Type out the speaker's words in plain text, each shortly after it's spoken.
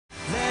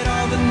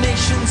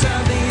ends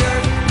of the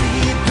earth be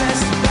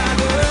blessed by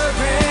the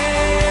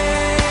rain,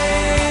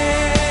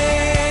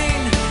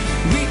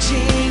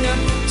 reaching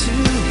up to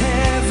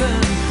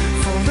heaven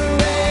for the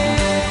rain.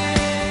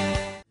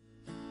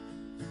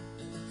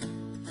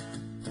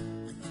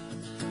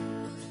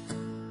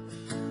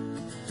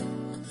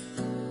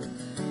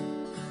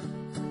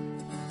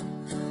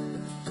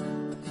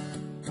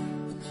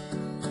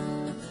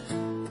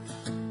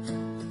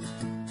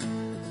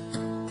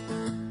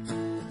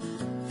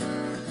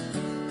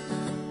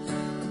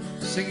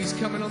 Sing, he's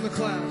coming on the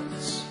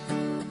clouds.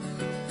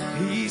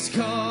 He's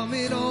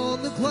coming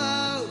on the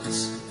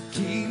clouds.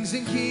 Kings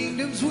and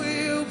kingdoms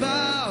will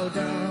bow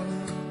down.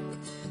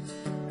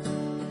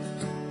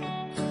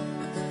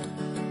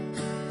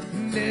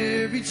 And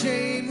every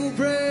chain will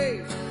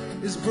break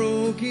as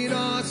broken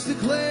hearts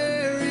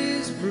declare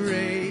his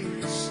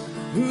praise.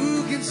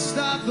 Who can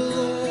stop the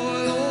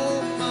Lord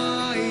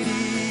Almighty?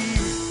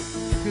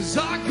 'Cause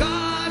our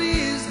God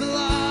is the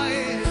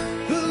Lion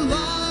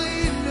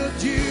of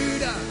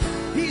Judah.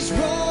 He's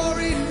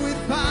roaring with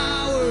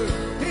power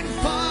and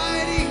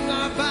fighting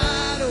our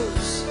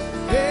battles.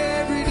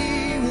 Every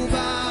knee will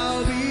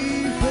bow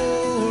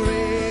before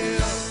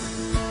him.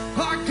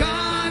 Our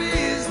God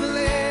is the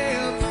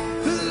Lamb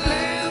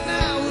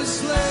that was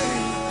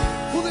slain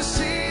for the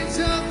sins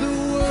of the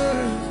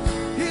world.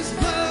 His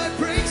blood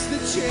breaks the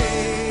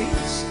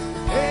chains.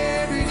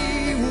 Every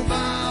knee will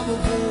bow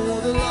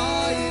before the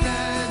Lion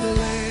and the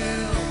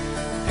Lamb.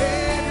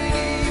 Every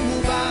knee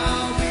will bow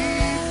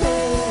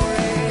before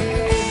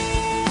him.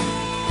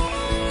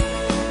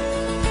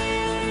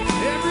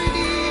 Every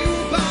knee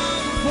will bow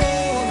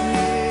before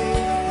him.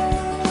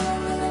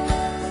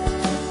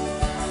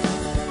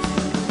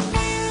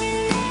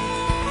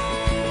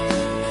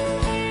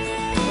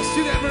 Let's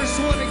do that verse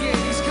 1 again.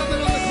 He's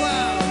coming on the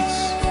clouds.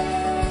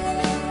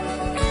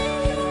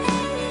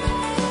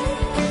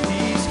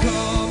 He's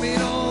coming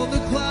on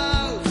the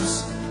clouds.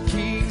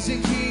 Kings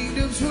and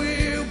kingdoms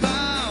will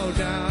bow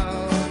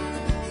down.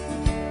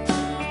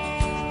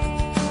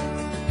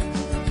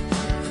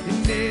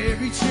 And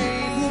every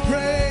chain will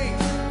break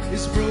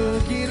as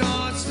broken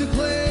hearts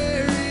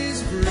declare his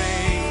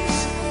praise.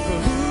 For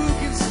who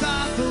can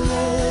stop the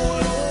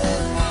Lord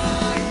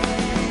Almighty?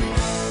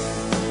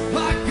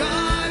 Our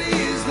God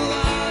is the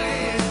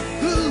Lion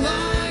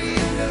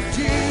of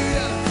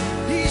Judah.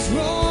 He's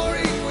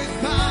roaring with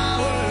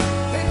power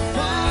and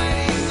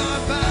fighting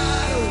our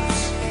battles.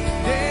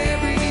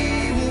 Every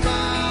knee will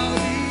bow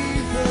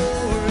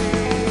before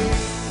him.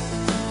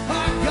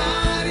 Our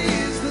God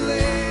is the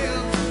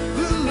Lamb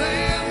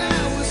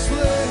that was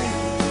slain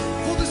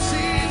for the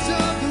sins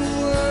of the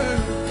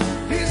world.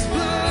 His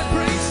blood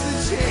breaks the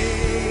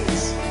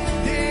chains.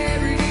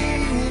 Every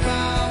knee will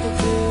bow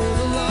before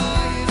the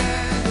Lion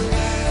and the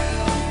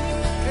Lamb.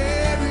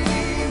 Every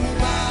knee will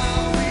bow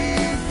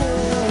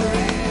before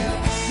him.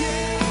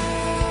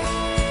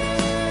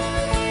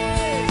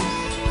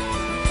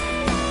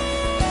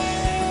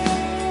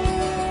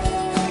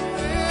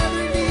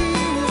 Every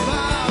knee will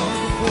bow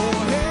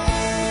before him.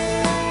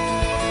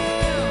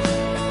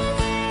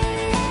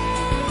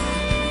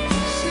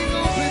 Sing,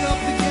 open up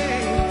the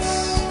gates.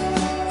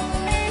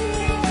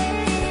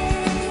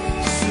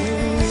 So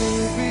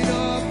open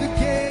up the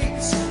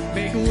gates,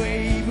 make a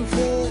way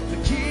before the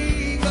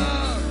King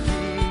of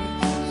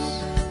Kings.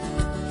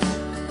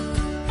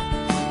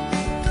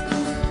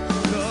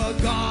 The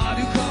God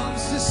who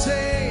comes to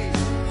save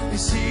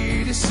is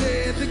here to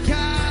set the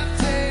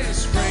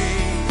captives free.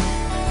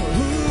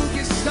 Who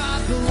can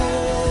stop the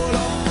Lord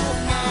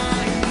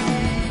Almighty?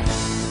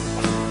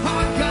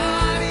 Our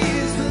God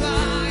is the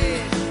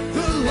Lion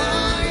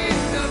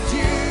of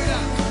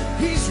Judah.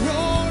 He's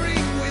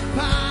roaring with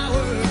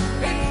power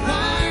and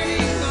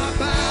fighting our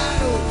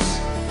battles.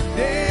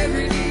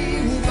 Every knee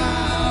will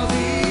bow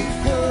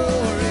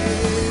before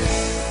him.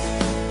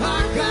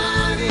 Our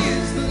God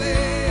is the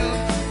Lamb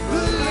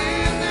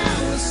that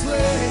was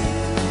slain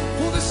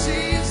for the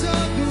sins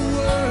of the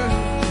world.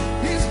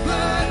 His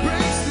blood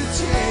breaks the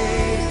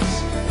chains.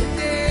 And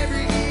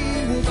every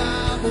knee will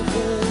bow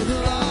before the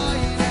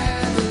Lion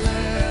and the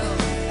Lamb.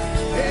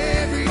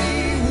 Every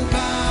knee will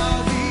bow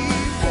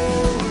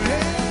before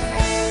him.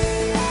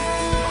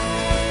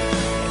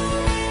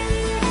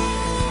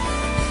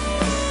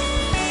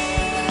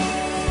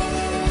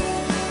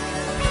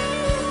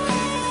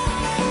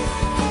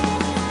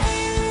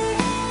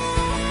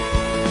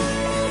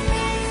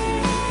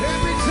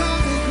 Every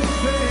tongue will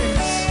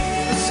confess.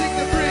 Let's sing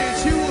the bridge.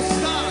 Who will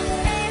stop?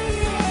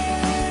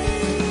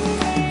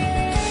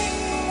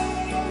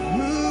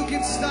 Who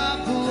can stop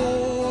the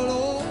Lord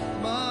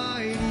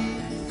Almighty?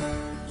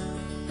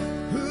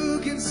 Who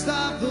can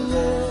stop the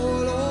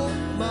Lord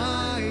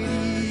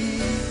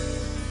Almighty?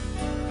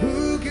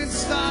 Who can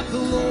stop the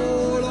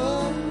Lord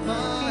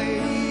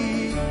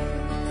Almighty?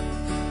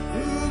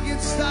 Who can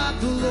stop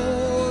the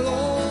Lord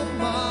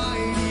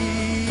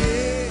Almighty?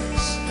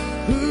 Yes.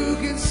 Who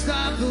can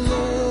stop the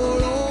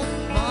Lord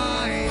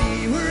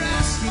Almighty? We're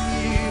asking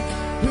you,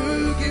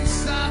 who can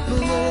stop the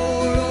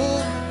Lord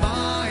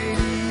Almighty?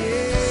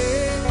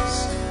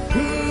 Yes.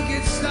 Who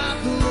can stop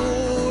the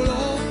Lord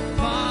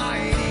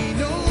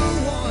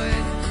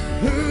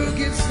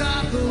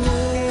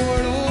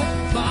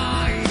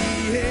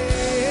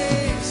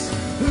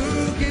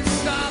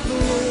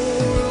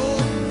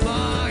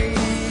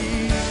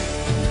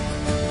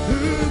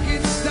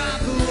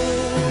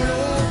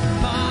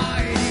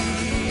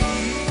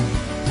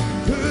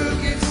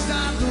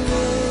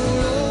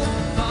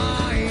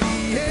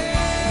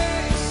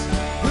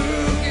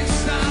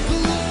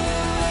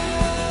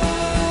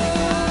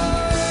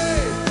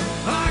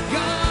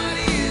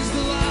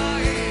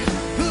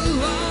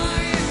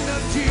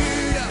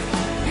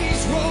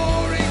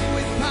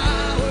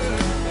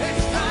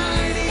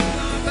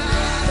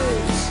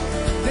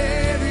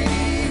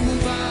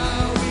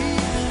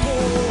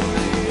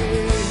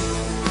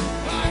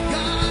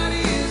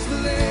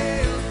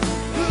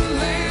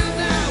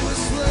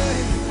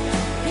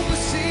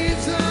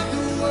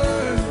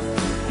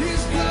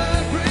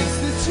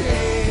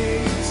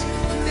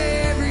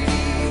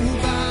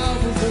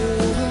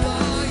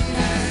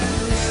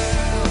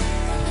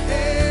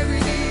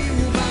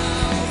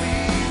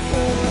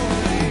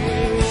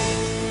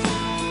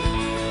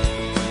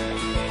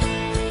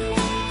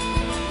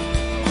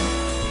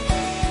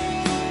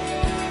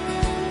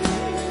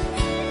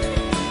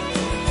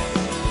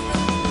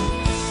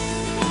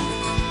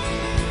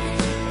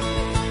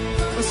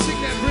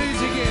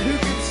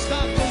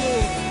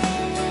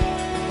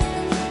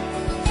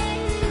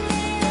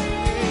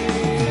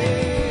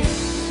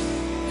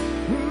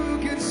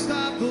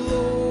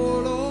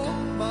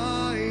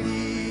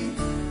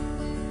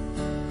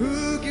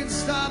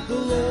stop the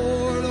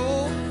Lord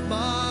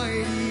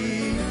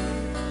Almighty?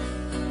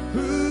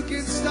 Who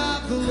can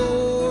stop the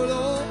Lord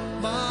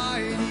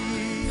Almighty?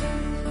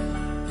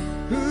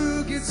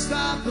 Who can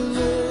stop the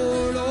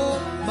Lord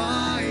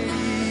Almighty?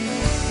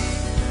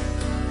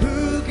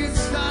 Who can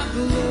stop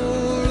the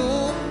Lord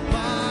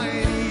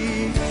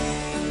Almighty?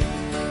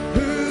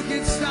 Who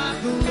can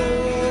stop the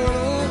Lord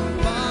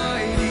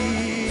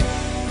Almighty?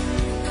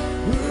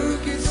 Who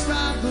can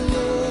stop the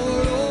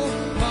Lord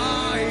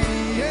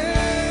Almighty?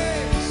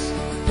 Yes.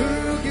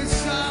 Who can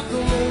stop the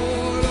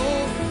Lord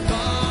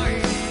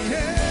Almighty?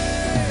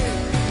 Yes.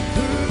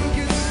 Who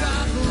can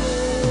stop the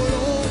Lord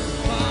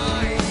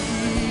Almighty?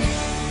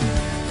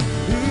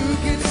 Who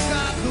can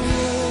stop the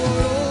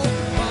Lord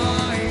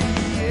Almighty?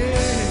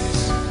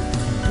 Yes.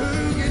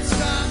 Who can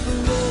stop the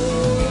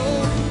Lord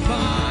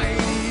Almighty?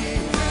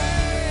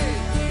 Hey.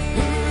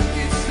 Who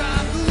can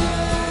stop the Lord?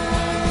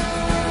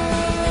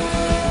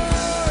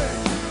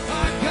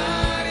 Our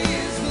God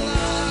is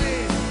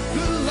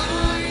the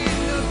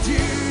Lion of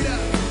Judah.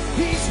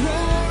 He's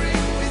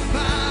roaring with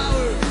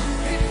power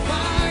and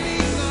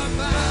fighting our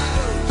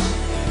battles.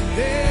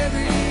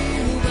 Every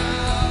knee will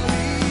bow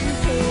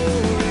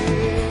before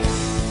Him.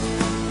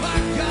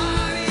 Our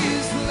God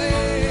is the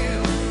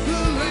Lamb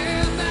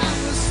that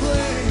was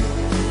slain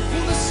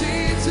for the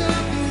sins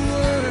of the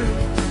world.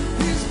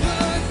 His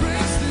blood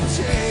breaks the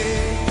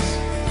chains.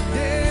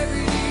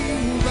 Every knee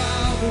will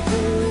bow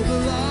before the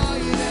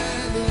Lion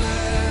and the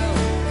Lamb.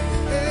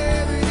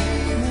 Every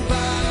knee will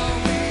bow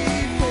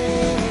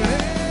before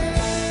Him.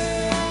 Every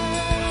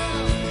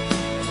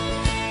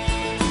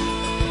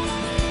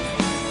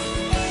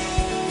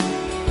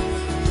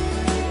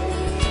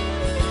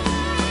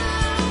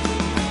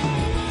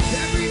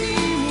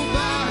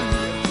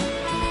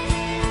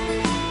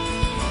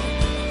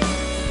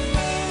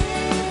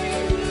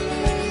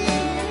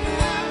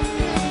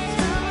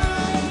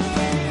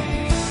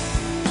knee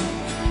will bow.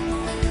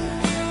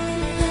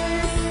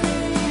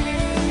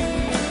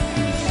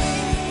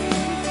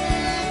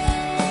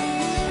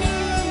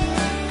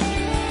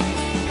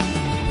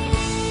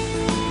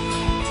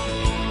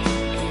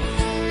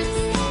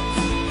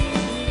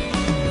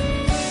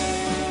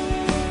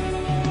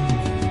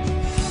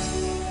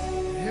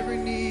 Every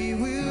knee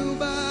will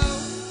bow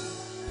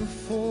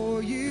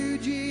before you,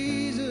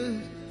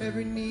 Jesus.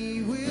 Every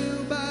knee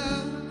will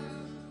bow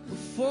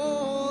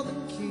before the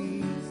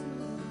King.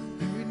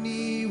 Every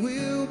knee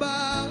will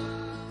bow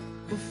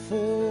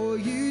before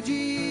you,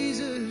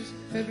 Jesus.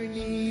 Every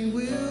knee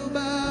will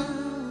bow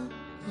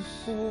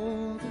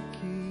before the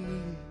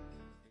King.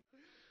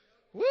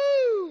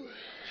 Woo!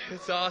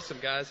 It's awesome,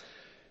 guys.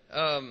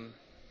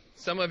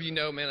 Some of you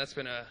know, man, that's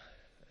been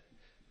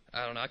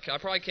I don't know, I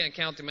probably can't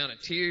count the amount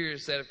of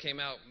tears that have came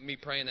out me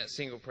praying that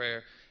single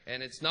prayer.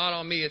 And it's not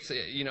on me. It's,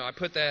 you know, I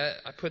put that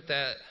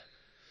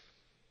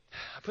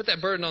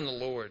burden on the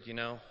Lord, you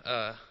know,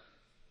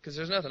 because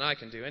there's nothing I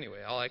can do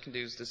anyway. All I can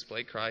do is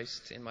display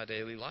Christ in my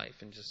daily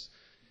life and just,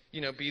 you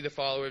know, be the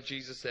follower of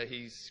Jesus that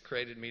He's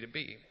created me to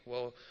be.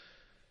 Well,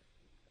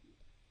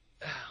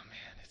 oh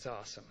man, it's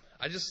awesome.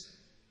 I just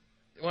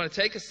want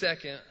to take a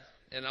second,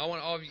 and I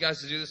want all of you guys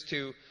to do this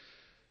too.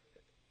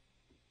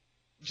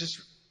 Just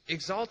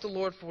exalt the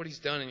Lord for what He's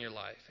done in your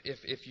life.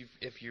 If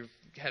you've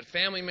had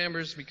family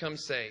members become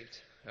saved,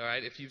 all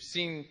right, if you've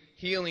seen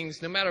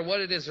healings, no matter what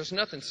it is, there's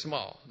nothing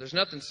small. There's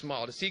nothing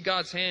small. To see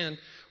God's hand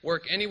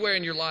work anywhere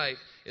in your life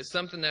is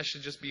something that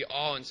should just be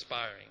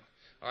awe-inspiring.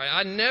 All right,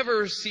 I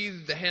never see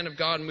the hand of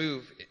God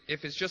move.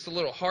 If it's just a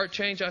little heart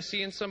change I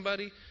see in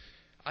somebody,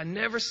 I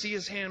never see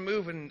His hand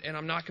move, and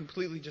I'm not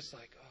completely just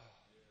like, oh,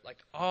 like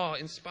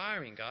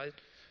awe-inspiring,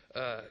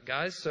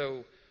 guys.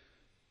 So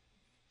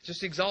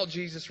just exalt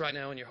Jesus right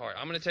now in your heart.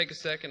 I'm going to take a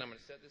second. I'm going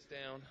to set this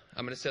down.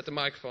 I'm going to set the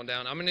microphone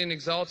down. I'm going to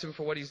exalt Him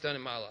for what He's done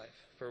in my life,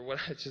 for what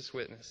I just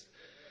witnessed.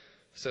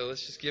 So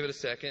let's just give it a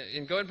second.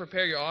 And go ahead and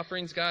prepare your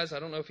offerings, guys. I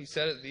don't know if He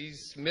said it.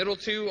 These middle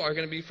two are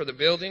going to be for the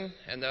building,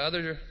 and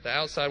the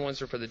outside ones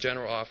are for the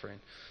general offering.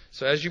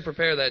 So as you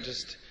prepare that,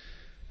 just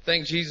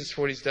thank Jesus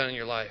for what He's done in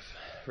your life.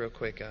 Real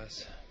quick,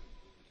 guys.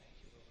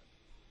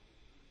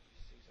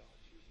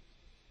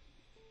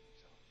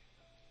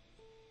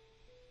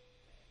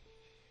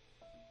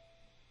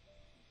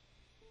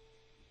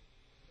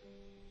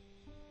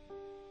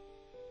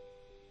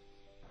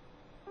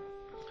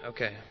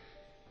 Okay.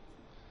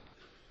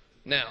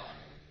 Now,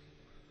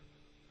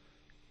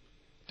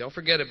 don't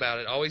forget about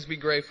it. Always be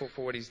grateful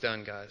for what He's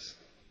done, guys.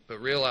 But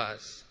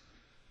realize,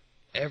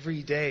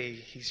 every day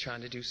He's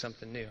trying to do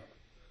something new.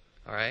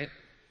 All right?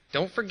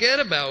 Don't forget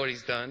about what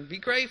He's done. Be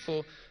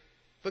grateful,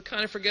 but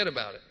kind of forget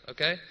about it,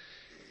 okay?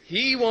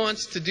 He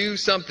wants to do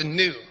something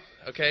new,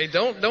 okay?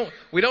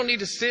 We don't need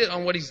to sit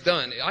on what He's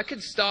done. I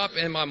could stop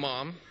and my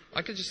mom,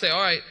 I could just say,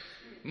 all right,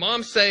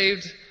 Mom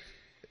saved,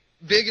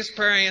 biggest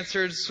prayer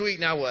answered, sweet,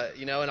 now what?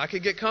 You know, and I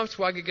could get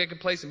comfortable, I could get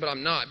complacent, but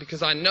I'm not,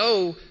 because I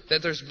know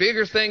that there's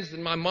bigger things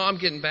than my mom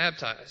getting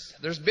baptized.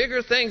 There's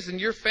bigger things than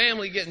your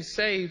family getting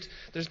saved.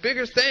 There's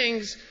bigger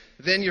things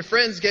than your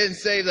friends getting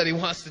saved that He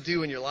wants to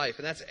do in your life.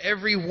 And that's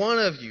every one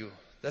of you.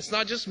 That's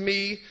not just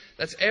me.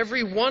 That's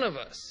every one of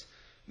us.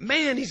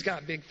 Man, He's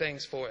got big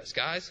things for us,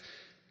 guys.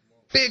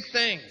 Big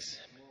things.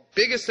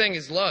 Biggest thing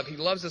is love. He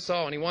loves us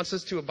all, and He wants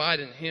us to abide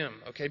in Him.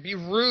 Okay, be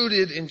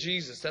rooted in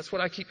Jesus. That's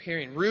what I keep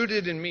hearing.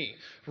 Rooted in me.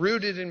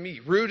 Rooted in me.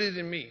 Rooted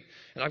in me.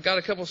 And I've got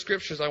a couple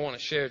scriptures I want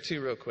to share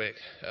too real quick.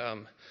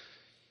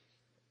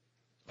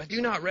 But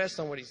do not rest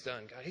on what He's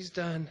done, God.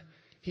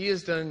 He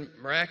has done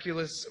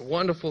miraculous,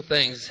 wonderful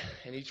things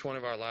in each one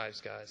of our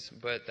lives, guys.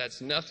 But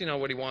that's nothing on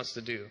what He wants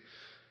to do.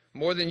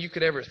 More than you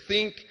could ever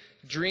think,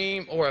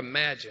 dream, or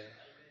imagine.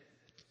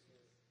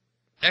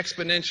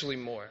 Exponentially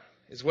more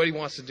is what He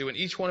wants to do in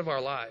each one of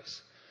our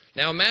lives.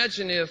 Now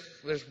imagine if,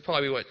 there's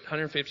probably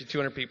 150,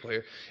 200 people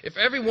here. If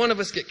every one of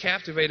us get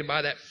captivated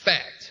by that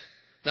fact,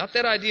 not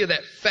that idea,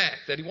 that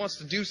fact that He wants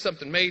to do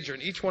something major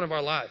in each one of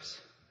our lives.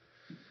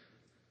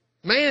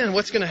 Man,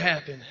 what's going to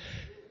happen?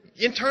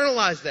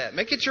 Internalize that.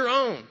 Make it your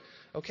own.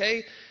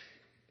 Okay?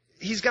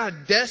 He's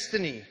got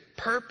destiny,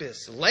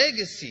 purpose,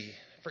 legacy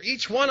for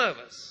each one of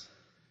us.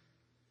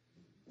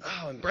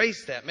 Oh,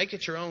 embrace that. Make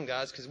it your own,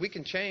 guys, because we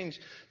can change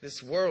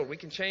this world. We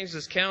can change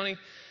this county.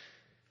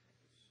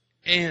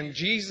 And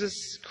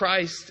Jesus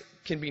Christ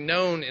can be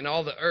known in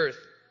all the earth,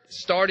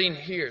 starting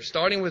here,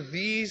 starting with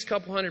these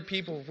couple hundred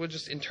people. If we'll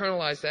just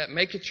internalize that,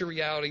 make it your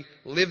reality,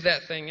 live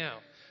that thing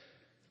out.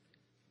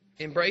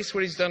 Embrace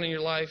what He's done in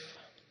your life,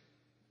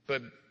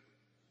 but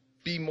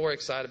be more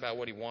excited about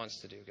what He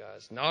wants to do,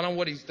 guys. Not on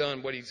what He's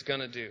done, what He's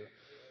going to do.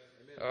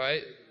 All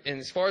right? And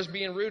as far as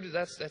being rooted,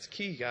 that's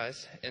key,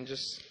 guys. And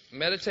just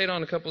meditate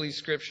on a couple of these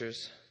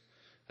scriptures.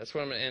 That's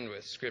what I'm going to end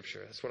with,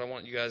 Scripture. That's what I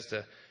want you guys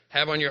to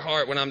have on your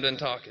heart when I'm done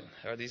talking.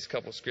 Are these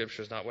couple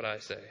scriptures, not what I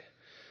say.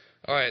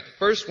 All right, the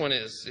first one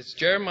is, it's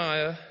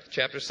Jeremiah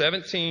chapter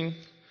 17,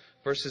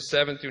 verses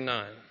 7 through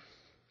 9.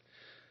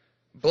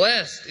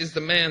 Blessed is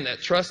the man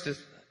that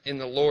trusteth in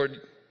the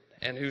Lord,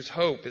 and whose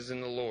hope is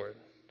in the Lord.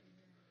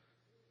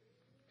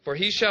 For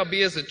he shall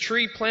be as a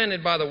tree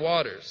planted by the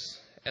waters,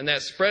 and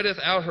that spreadeth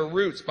out her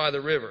roots by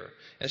the river,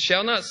 and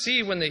shall not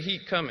see when the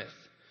heat cometh,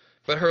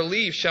 but her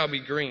leaf shall be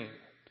green,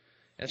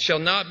 and shall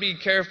not be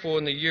careful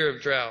in the year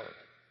of drought,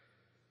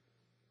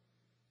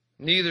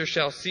 neither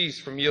shall cease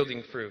from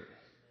yielding fruit.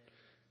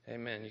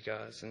 Amen, you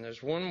guys. And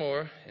there's one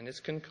more, and it's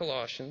in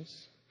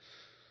Colossians.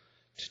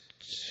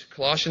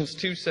 Colossians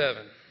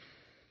 2:7.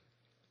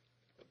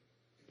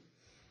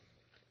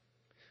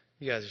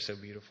 You guys are so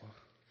beautiful.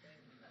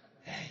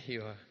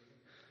 You are.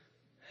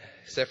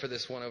 Except for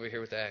this one over here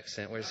with the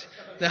accent. Where's?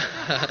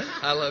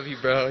 I love you,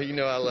 bro. You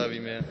know I love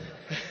you, man.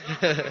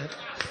 That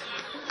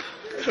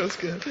was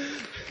good.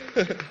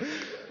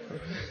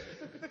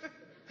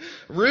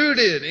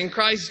 Rooted in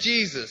Christ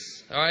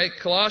Jesus. All right.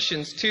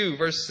 Colossians 2,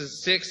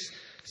 verses 6,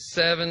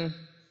 7.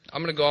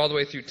 I'm going to go all the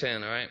way through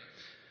 10. All right.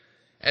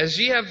 As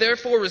ye have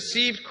therefore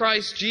received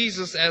Christ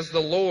Jesus as the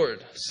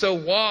Lord, so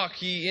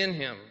walk ye in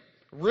Him,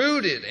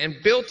 rooted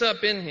and built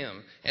up in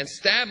Him, and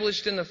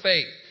established in the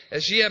faith,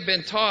 as ye have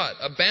been taught,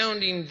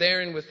 abounding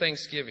therein with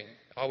thanksgiving.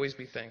 Always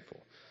be thankful.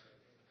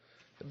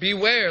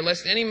 Beware,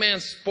 lest any man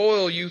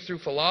spoil you through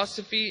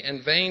philosophy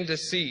and vain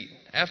deceit,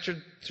 after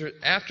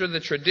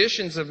the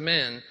traditions of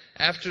men,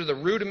 after the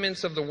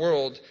rudiments of the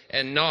world,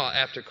 and not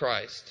after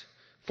Christ.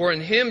 For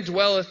in Him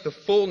dwelleth the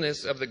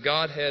fullness of the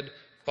Godhead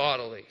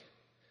bodily.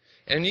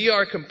 And ye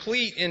are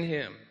complete in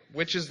Him,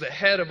 which is the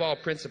head of all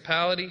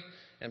principality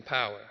and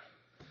power.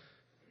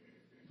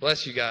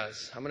 Bless you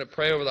guys. I'm going to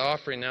pray over the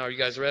offering now. Are you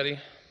guys ready?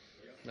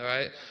 All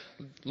right.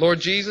 Lord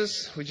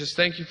Jesus, we just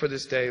thank You for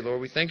this day, Lord.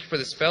 We thank You for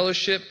this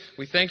fellowship.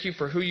 We thank You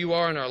for who You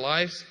are in our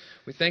lives.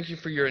 We thank You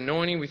for Your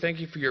anointing. We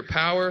thank You for Your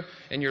power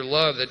and Your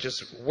love that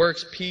just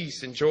works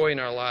peace and joy in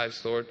our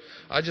lives, Lord.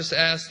 I just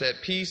ask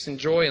that peace and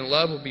joy and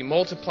love will be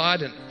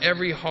multiplied in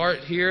every heart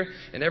here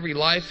and every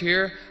life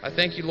here. I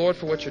thank You, Lord,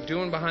 for what You're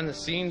doing behind the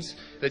scenes,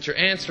 that You're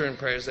answering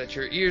prayers, that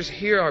Your ears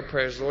hear our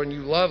prayers, Lord, and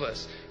You love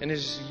us. And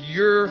it's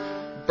Your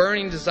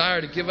burning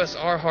desire to give us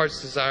our heart's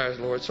desires,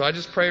 Lord. So I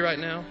just pray right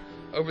now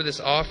over this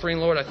offering,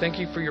 Lord. I thank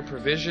You for Your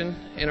provision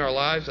in our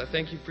lives. I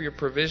thank You for Your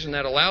provision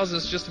that allows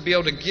us just to be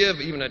able to give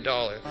even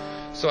 $1.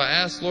 So I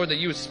ask, Lord, that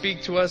You would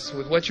speak to us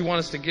with what You want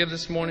us to give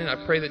this morning.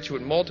 I pray that You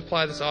would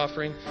multiply this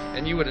offering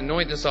and You would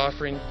anoint this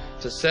offering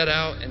to set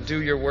out and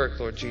do Your work,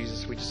 Lord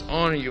Jesus. We just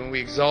honor You and we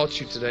exalt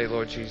You today,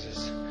 Lord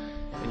Jesus.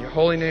 In Your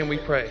holy name we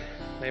pray.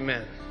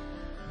 Amen.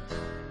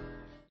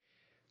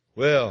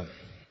 Well,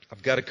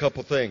 I've got a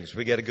couple things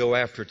we got to go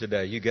after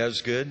today. You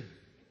guys good?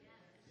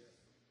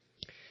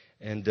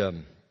 And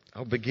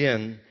I'll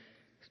begin.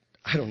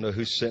 I don't know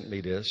who sent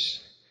me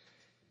this,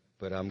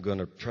 but I'm going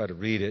to try to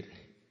read it.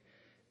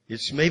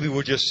 It's maybe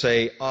we'll just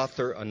say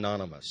author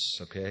anonymous,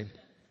 okay?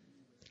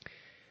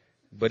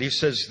 But he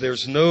says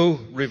there's no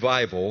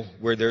revival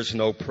where there's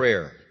no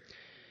prayer.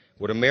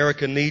 What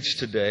America needs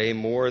today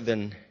more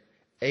than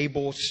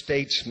able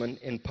statesmen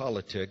in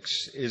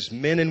politics is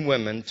men and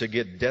women to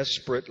get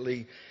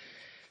desperately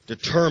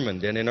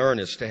determined and in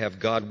earnest to have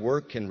God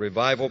work in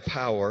revival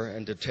power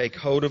and to take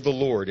hold of the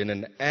Lord in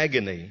an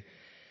agony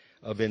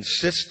of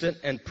insistent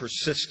and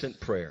persistent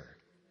prayer.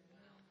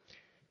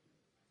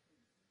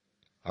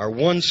 Our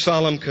one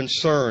solemn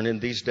concern in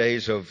these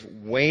days of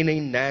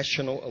waning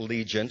national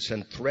allegiance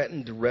and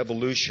threatened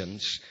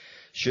revolutions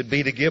should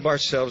be to give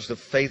ourselves the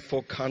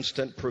faithful,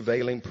 constant,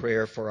 prevailing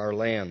prayer for our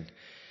land.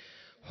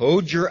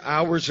 Hold your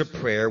hours of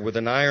prayer with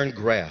an iron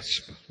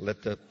grasp.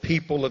 Let the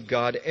people of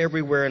God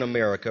everywhere in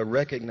America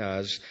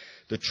recognize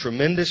the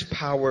tremendous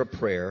power of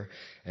prayer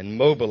and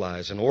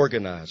mobilize and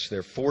organize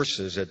their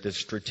forces at this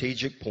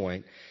strategic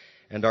point,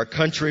 and our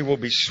country will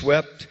be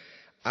swept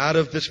out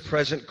of this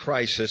present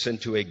crisis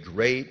into a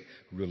great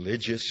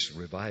religious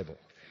revival.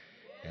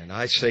 And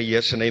I say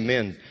yes and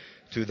amen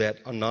to that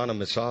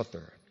anonymous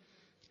author,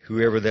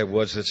 whoever that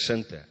was that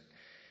sent that.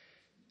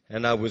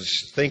 And I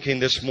was thinking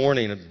this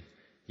morning,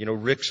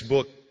 Rick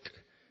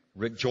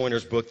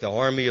Joyner's book, The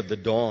Army of the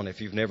Dawn. If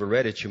you've never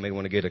read it, you may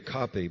want to get a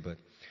copy. But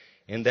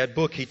in that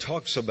book, he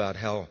talks about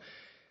how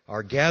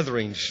our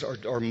gatherings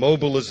are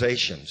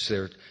mobilizations.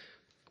 They're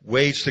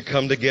ways to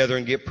come together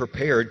and get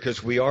prepared,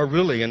 because we are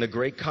really in a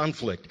great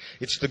conflict.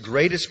 It's the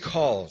greatest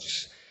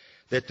cause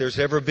that there's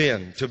ever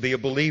been to be a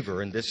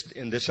believer in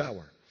this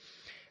hour.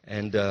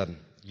 And,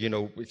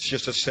 it's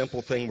just a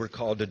simple thing we're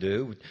called to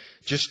do.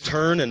 Just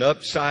turn an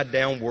upside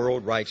down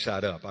world right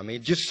side up. I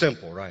mean, just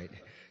simple, right?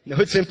 No,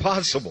 it's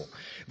impossible,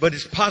 but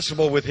it's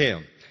possible with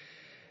Him.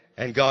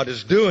 And God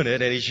is doing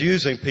it, and He's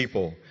using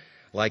people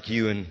like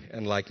you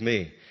and like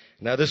me.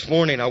 Now, this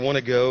morning, I want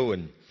to go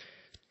and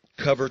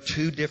cover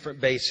two different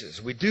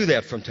bases. We do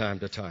that from time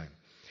to time.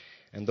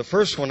 And the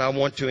first one, I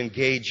want to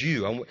engage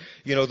you.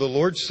 The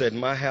Lord said,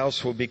 my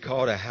house will be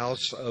called a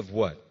house of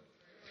what?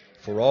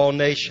 For all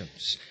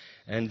nations.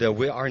 And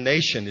our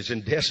nation is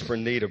in desperate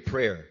need of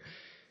prayer.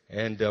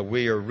 And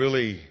we are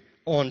really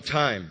on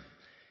time.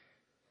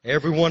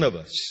 Every one of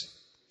us.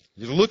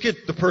 You look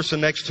at the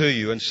person next to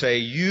you and say,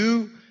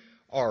 you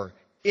are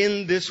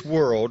in this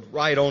world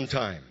right on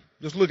time.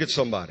 Just look at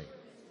somebody.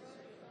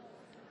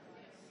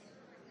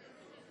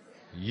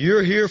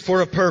 You're here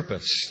for a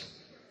purpose.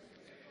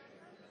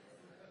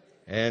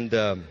 And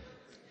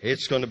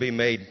it's going to be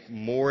made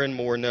more and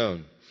more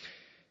known.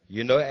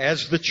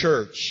 As the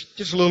church,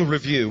 just a little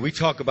review, we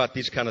talk about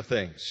these kind of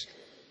things.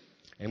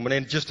 And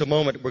in just a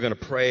moment, we're going to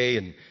pray,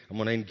 and I'm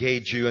going to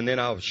engage you, and then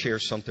I'll share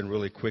something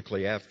really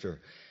quickly after.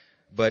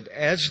 But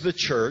as the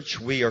church,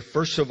 we are,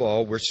 first of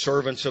all, we're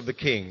servants of the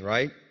King,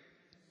 right?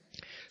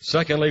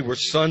 Secondly, we're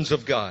sons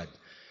of God.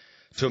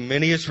 To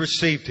many has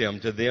received Him,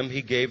 to them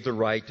He gave the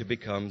right to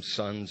become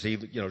sons,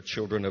 even,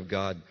 children of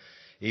God,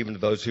 even to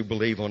those who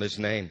believe on His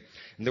name.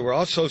 And there were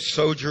also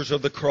soldiers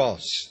of the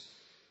cross.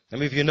 How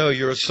many of you know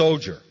you're a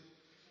soldier?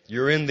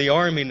 You're in the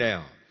army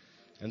now.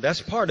 And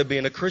that's part of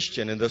being a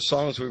Christian in the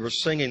songs we were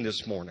singing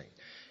this morning.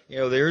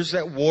 There's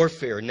that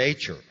warfare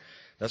nature.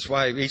 That's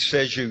why He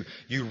says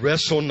you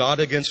wrestle not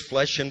against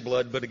flesh and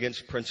blood, but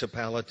against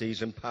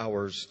principalities and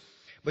powers.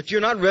 But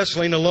you're not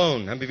wrestling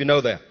alone. How many of you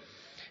know that?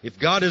 If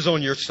God is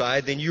on your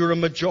side, then you're a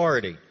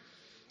majority.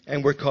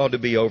 And we're called to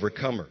be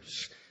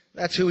overcomers.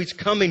 That's who He's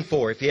coming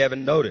for, if you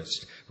haven't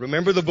noticed.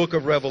 Remember the book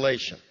of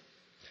Revelation.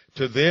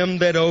 To them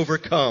that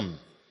overcome.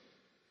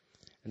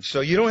 And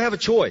so you don't have a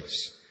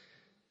choice.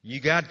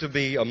 You got to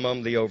be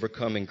among the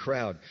overcoming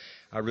crowd.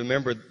 I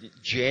remember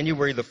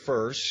January the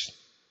 1st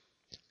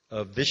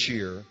of this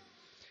year,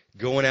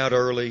 going out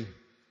early,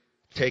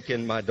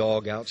 taking my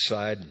dog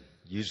outside,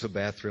 use the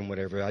bathroom,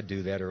 whatever. I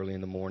do that early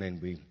in the morning.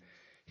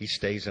 He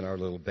stays in our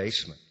little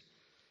basement.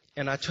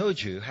 And I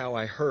told you how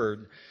I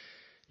heard,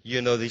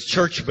 these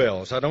church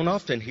bells. I don't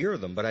often hear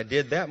them, but I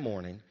did that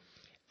morning.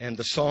 And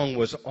the song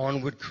was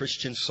Onward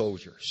Christian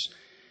Soldiers.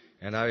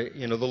 And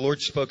the Lord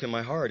spoke in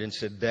my heart and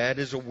said, that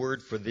is a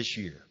word for this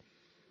year.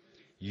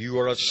 You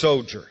are a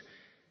soldier.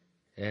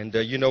 And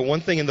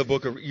one thing in the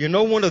book of,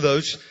 one of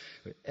those,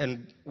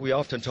 and we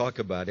often talk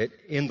about it,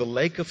 in the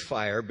lake of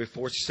fire,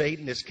 before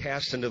Satan is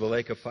cast into the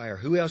lake of fire,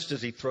 who else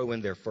does he throw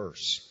in there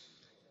first?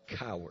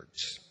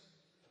 Cowards.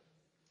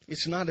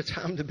 It's not a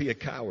time to be a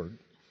coward.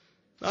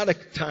 Not a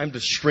time to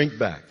shrink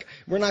back.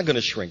 We're not going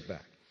to shrink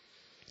back.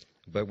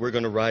 But we're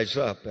going to rise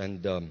up.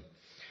 And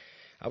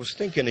I was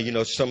thinking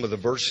of, some of the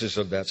verses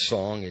of that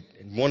song.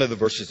 In one of the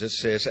verses it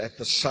says, at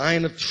the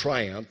sign of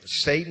triumph,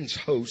 Satan's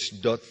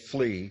host doth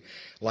flee.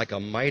 Like a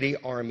mighty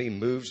army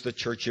moves the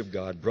church of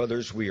God.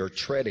 Brothers, we are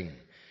treading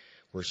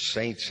where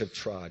saints have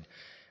trod.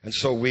 And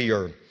so we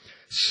are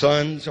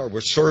sons, or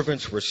we're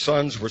servants, we're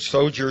sons, we're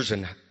soldiers.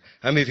 And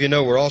how many of you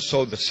know we're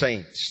also the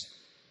saints?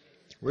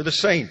 We're the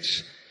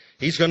saints.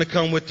 He's going to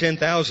come with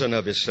 10,000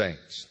 of His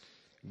saints.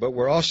 But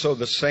we're also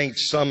the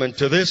saints summoned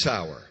to this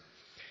hour.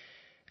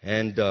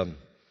 And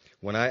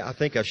when I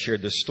think I've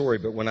shared this story,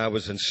 but when I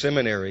was in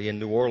seminary in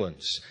New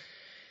Orleans,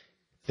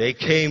 they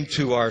came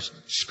to our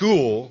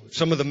school,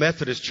 some of the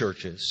Methodist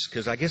churches,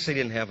 because I guess they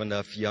didn't have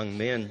enough young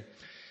men.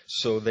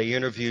 So they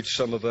interviewed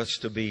some of us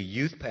to be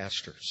youth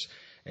pastors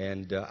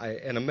and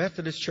in a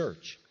Methodist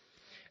church.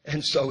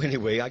 And so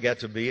anyway, I got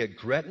to be at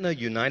Gretna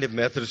United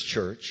Methodist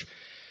Church.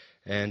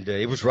 And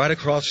it was right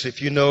across,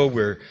 if you know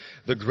where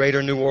the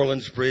Greater New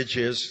Orleans Bridge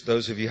is.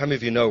 Those of you, how many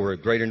of you know where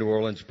Greater New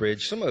Orleans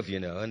Bridge? Some of you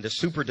know. And the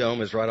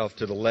Superdome is right off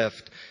to the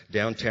left,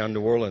 downtown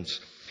New Orleans.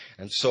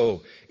 And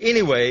so,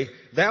 anyway,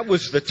 that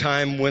was the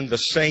time when the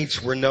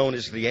saints were known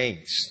as the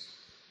ain'ts.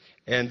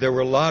 And there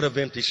were a lot of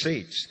empty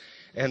seats.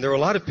 And there were a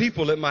lot of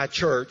people at my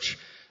church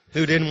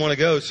who didn't want to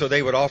go, so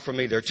they would offer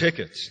me their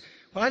tickets.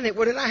 Well,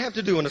 what did I have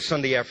to do on a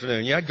Sunday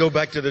afternoon? Yeah, I'd go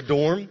back to the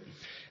dorm,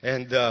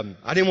 and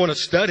I didn't want to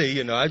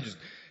study, I'd just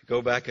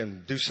go back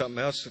and do something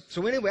else.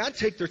 So anyway, I'd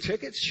take their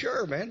tickets.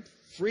 Sure, man.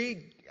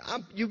 Free,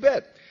 you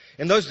bet.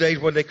 In those days,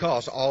 what did they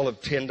cost? All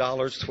of $10,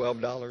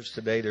 $12.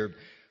 Today, they're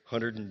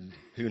 100 and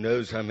who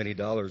knows how many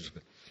dollars.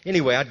 But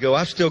anyway, I'd go.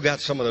 I still got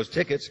some of those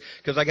tickets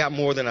because I got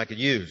more than I could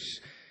use.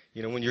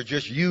 When you're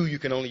just you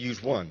can only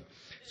use one.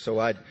 So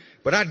I'd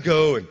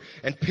go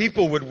and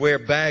people would wear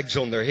bags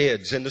on their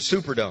heads in the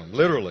Superdome,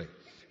 literally.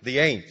 The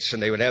ain'ts,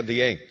 and they would have the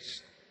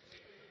ain'ts.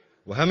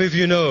 Well, how many of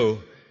you know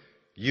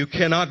you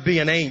cannot be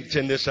an ain't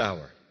in this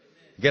hour?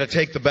 You got to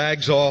take the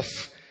bags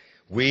off.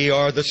 We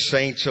are the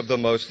saints of the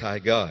Most High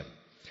God.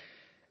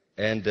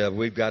 And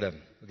we've got to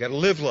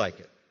live like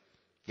it.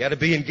 You got to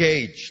be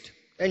engaged.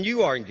 And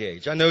you are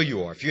engaged. I know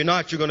you are. If you're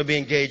not, you're going to be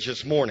engaged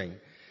this morning,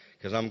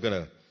 because I'm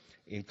going to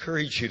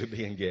encourage you to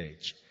be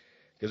engaged.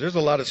 Because there's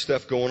a lot of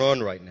stuff going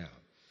on right now.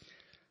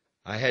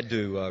 I had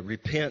to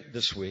repent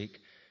this week.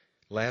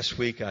 Last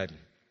week, I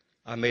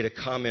made a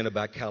comment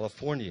about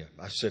California.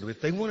 I said,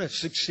 if they want to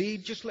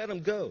succeed, just let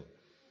them go.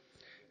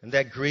 And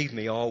that grieved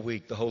me all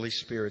week. The Holy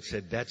Spirit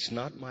said, that's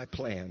not my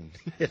plan.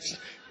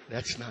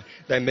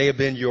 That may have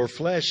been your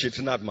flesh. It's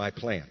not my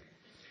plan.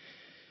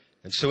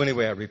 And so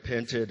anyway, I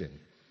repented,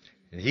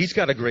 and He's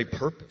got a great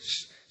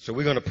purpose. So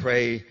we're going to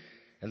pray,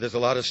 and there's a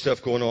lot of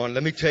stuff going on.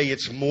 Let me tell you,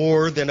 it's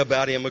more than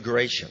about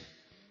immigration.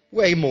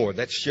 Way more.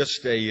 That's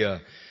just the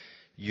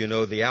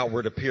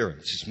outward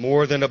appearance. It's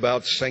more than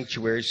about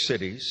sanctuary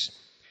cities.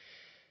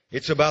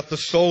 It's about the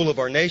soul of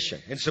our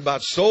nation. It's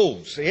about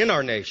souls in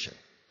our nation.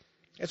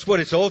 That's what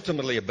it's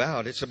ultimately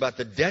about. It's about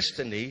the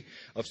destiny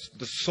of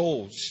the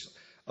souls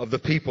of the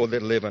people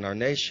that live in our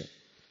nation.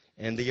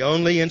 And there's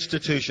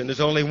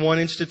only one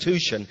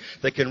institution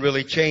that can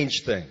really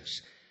change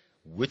things.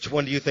 Which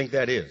one do you think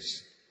that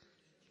is?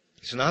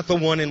 It's not the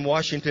one in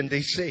Washington,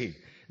 D.C.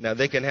 Now,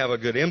 they can have a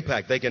good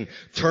impact. They can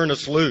turn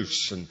us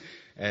loose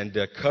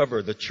and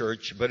cover the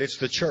church, but it's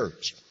the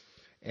church.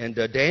 And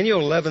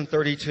Daniel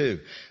 11:32,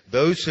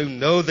 those who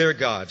know their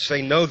God,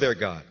 say know their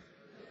God.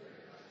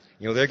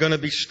 They're going to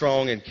be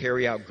strong and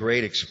carry out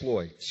great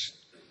exploits.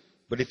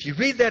 But if you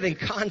read that in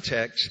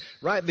context,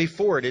 right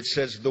before it, it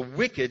says, the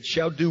wicked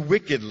shall do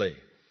wickedly.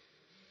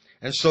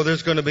 And so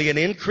there's going to be an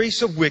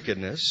increase of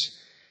wickedness.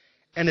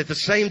 And at the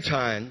same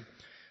time,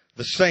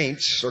 the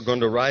saints are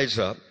going to rise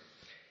up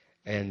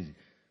and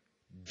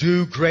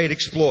do great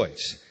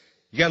exploits.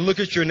 You got to look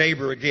at your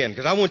neighbor again.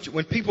 Because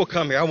when people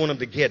come here, I want them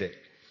to get it.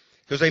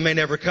 Because they may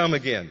never come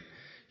again.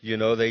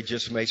 They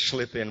just may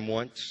slip in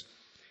once.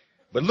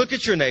 But look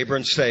at your neighbor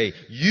and say,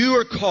 you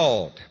are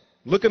called.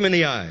 Look him in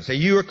the eyes. Say,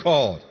 you are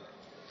called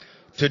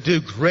to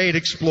do great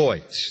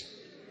exploits,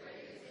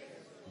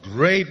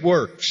 great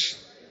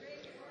works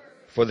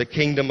for the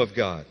kingdom of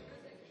God.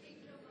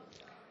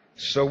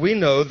 So we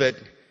know that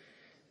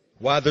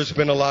while there's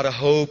been a lot of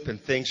hope and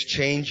things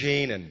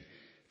changing and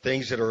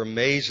things that are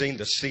amazing,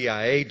 the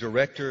CIA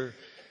director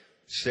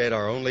said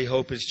our only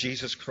hope is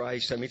Jesus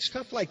Christ.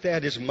 Stuff like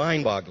that is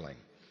mind-boggling.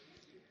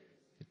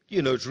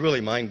 It's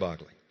really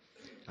mind-boggling.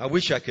 I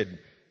wish I could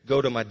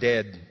go to my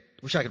dad.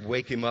 Wish I could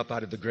wake him up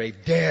out of the grave.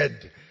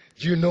 Dad,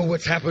 do you know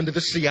what's happened to the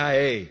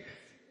CIA?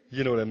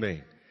 You know what I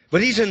mean?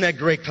 But he's in that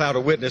great cloud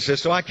of witnesses,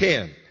 so I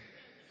can.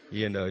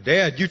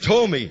 Dad, you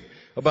told me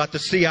about the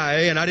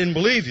CIA and I didn't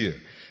believe you.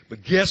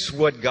 But guess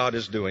what God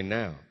is doing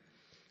now?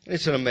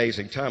 It's an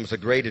amazing time. It's a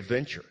great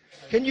adventure.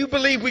 Can you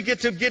believe we get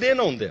to get in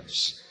on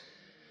this?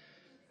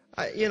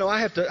 I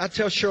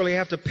tell Shirley I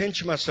have to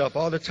pinch myself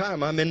all the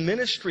time. I'm in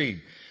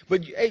ministry.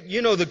 But,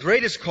 the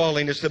greatest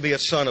calling is to be a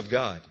son of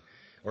God,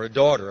 or a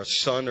daughter, a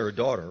son or a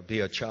daughter, be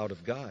a child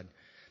of God.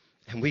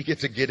 And we get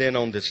to get in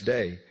on this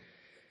day.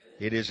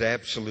 It is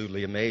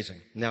absolutely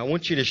amazing. Now, I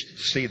want you to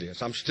see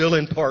this. I'm still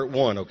in part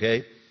 1,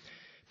 okay?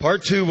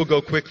 Part 2 will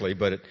go quickly,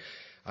 but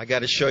I got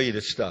to show you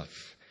this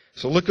stuff.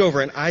 So look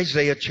over in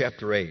Isaiah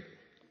chapter 8.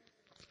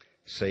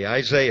 Say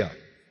Isaiah.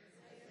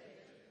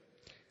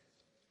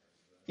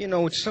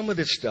 It's some of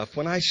this stuff,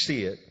 when I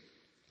see it,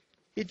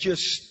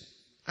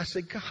 I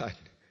say, God,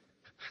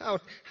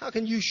 how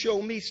can you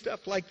show me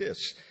stuff like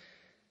this?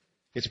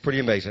 It's pretty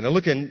amazing. Now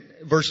look in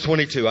verse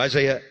 22,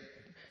 Isaiah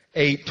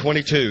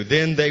 8:22.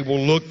 Then they will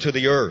look to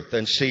the earth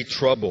and see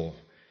trouble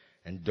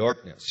and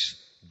darkness,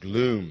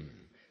 gloom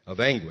of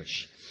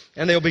anguish,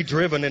 and they'll be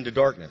driven into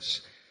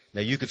darkness.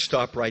 Now you could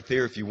stop right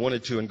there if you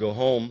wanted to and go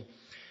home,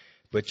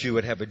 but you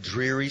would have a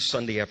dreary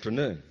Sunday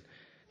afternoon.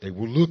 They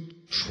will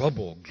look,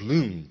 trouble,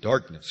 gloom,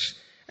 darkness.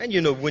 And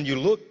when you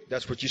look,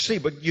 that's what you see,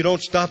 but you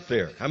don't stop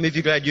there. How many of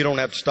you glad you don't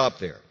have to stop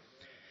there?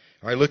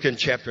 All right, look in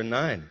chapter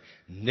 9.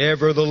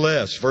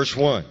 Nevertheless, verse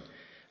 1.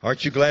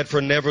 Aren't you glad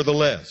for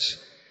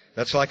nevertheless?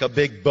 That's like a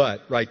big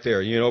but right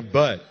there,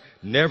 but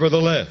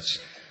nevertheless,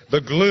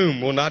 the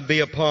gloom will not be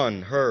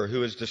upon her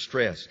who is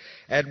distressed.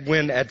 And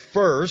when at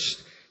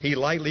first he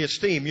lightly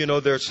esteemed. You know,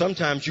 there's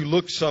sometimes you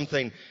look at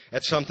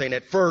something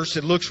at first,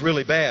 it looks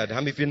really bad. How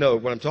many of you know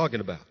what I'm talking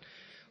about?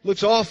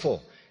 Looks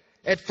awful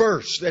at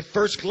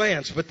first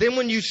glance. But then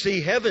when you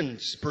see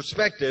heaven's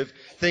perspective,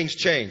 things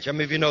change. How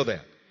many of you know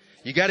that?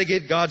 You got to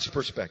get God's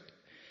perspective.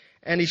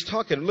 And he's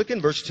talking, look in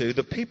verse 2,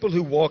 the people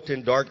who walked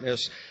in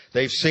darkness,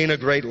 they've seen a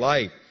great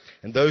light.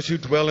 And those who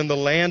dwell in the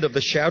land of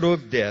the shadow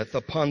of death,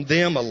 upon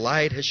them a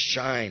light has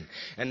shined.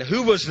 And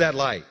who was that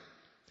light?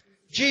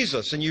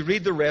 Jesus. And you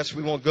read the rest,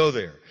 we won't go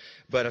there.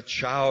 But a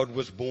child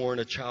was born,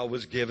 a child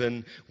was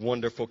given,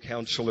 wonderful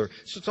counselor.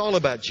 So it's all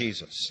about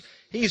Jesus.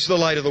 He's the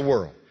light of the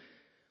world.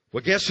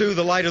 Well, guess who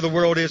the light of the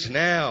world is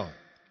now?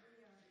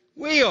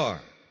 We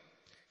are.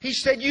 He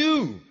said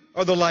you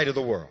are the light of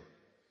the world.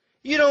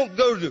 You don't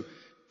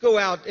go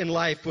out in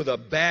life with a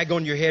bag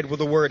on your head with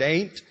the word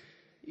ain't.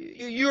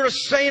 You're a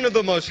saint of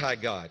the Most High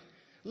God.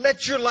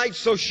 Let your light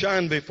so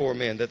shine before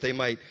men that they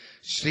might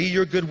see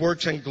your good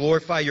works and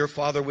glorify your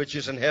Father which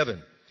is in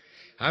heaven.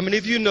 How many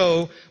of you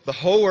know the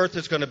whole earth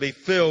is going to be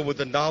filled with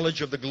the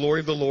knowledge of the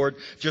glory of the Lord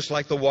just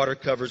like the water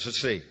covers the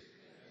sea?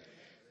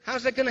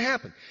 How's that going to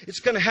happen? It's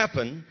going to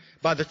happen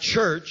by the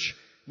church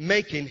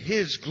making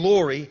His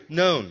glory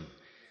known,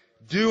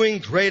 doing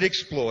great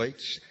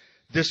exploits,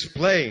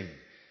 displaying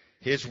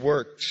His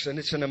works. And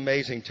it's an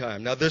amazing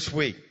time. Now this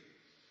week,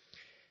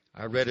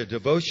 I read a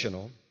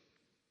devotional,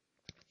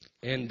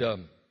 and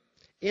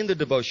in the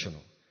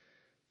devotional,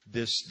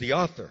 the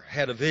author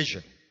had a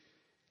vision.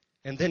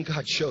 And then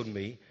God showed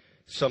me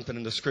something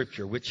in the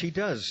scripture, which He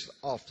does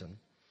often.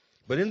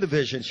 But in the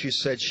vision, she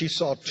said she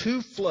saw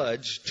two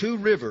floods, two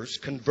rivers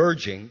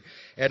converging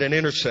at an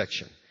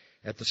intersection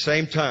at the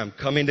same time,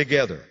 coming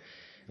together.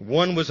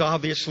 One was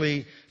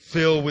obviously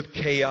filled with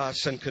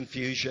chaos and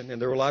confusion,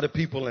 and there were a lot of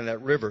people in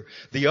that river.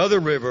 The other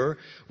river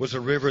was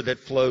a river that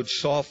flowed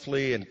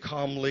softly and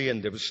calmly,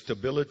 and there was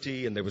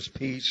stability and there was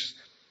peace.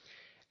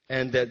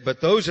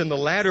 But those in the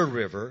latter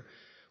river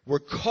were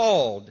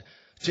called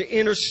to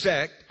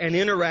intersect and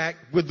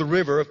interact with the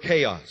river of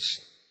chaos.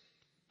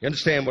 You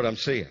understand what I'm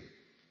saying?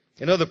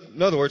 In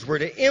other words, we're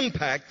to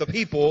impact the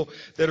people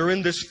that are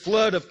in this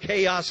flood of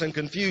chaos and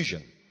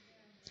confusion.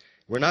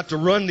 We're not to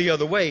run the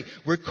other way.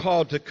 We're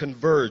called to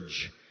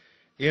converge,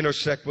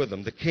 intersect with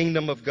them. The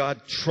kingdom of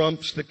God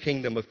trumps the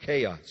kingdom of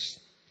chaos.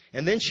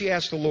 And then she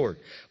asked the Lord,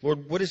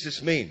 Lord, what does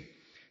this mean?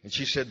 And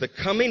she said, the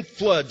coming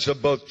floods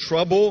of both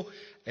trouble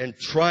and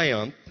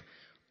triumph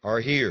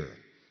are here.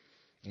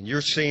 And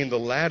you're seeing the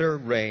latter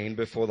rain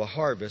before the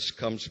harvest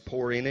comes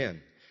pouring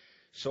in.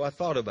 So I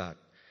thought about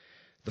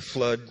the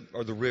flood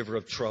or the river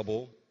of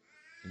trouble.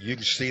 You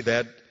can see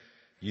that.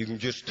 You can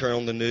just turn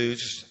on the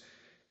news.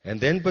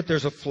 But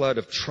there's a flood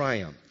of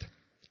triumph.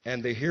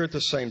 And they're here at the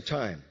same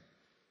time.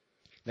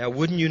 Now,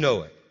 wouldn't you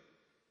know it?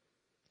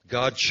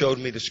 God showed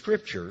me the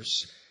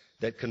scriptures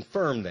that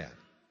confirm that.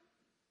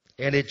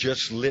 And it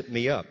just lit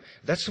me up.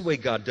 That's the way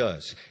God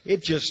does.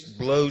 It just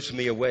blows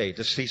me away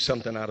to see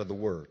something out of the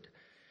Word.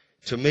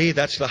 To me,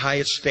 that's the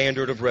highest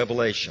standard of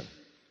revelation.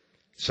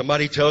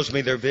 Somebody tells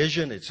me their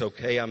vision, it's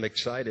okay, I'm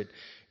excited.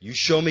 You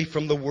show me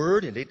from the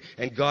Word,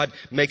 and God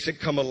makes it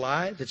come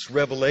alive. It's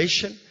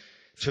revelation.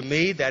 To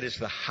me, that is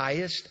the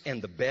highest and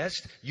the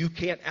best. You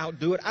can't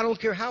outdo it. I don't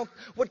care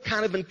what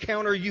kind of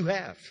encounter you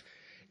have.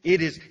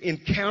 It is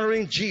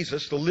encountering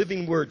Jesus, the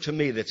living Word, to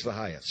me, that's the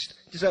highest.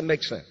 Does that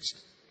make sense?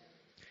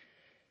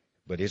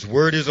 But His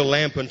Word is a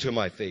lamp unto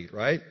my feet,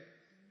 right?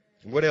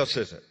 And what else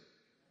is it?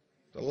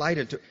 The light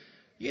unto...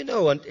 You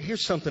know, and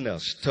here's something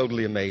else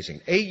totally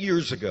amazing. 8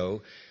 years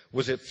ago,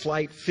 was it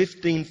Flight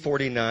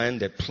 1549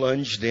 that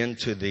plunged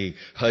into the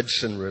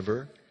Hudson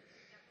River?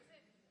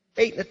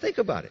 Now think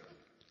about it.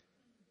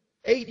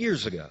 8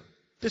 years ago,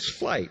 this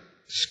flight,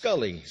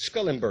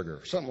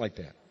 Scullenberger, something like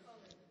that.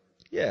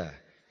 Yeah,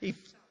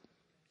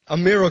 a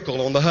miracle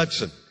on the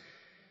Hudson.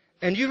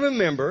 And you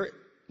remember,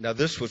 now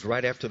this was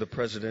right after the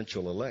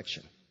presidential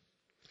election,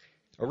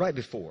 or right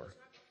before.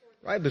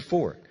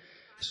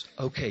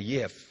 Okay,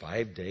 yeah,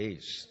 5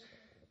 days.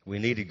 We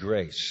needed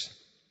grace.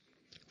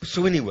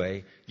 So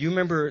anyway, you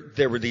remember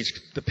there were the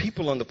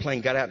people on the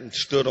plane got out and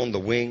stood on the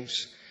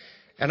wings.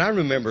 And I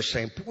remember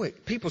saying, boy,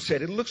 people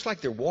said, it looks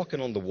like they're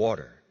walking on the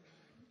water.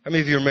 How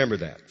many of you remember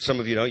that? Some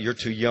of you don't. You're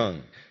too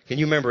young. Can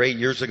you remember 8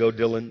 years ago,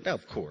 Dylan? No,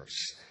 of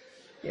course.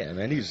 Yeah,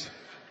 man, he's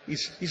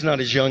not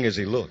as young as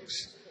he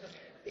looks.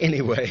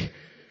 Anyway,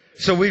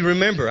 so I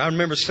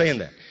remember saying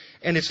that.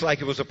 And it's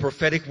like it was a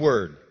prophetic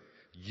word.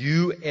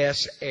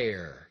 U.S.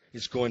 Air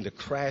is going to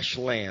crash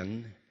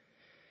land.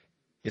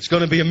 It's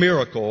going to be a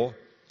miracle,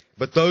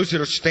 but those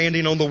that are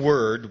standing on the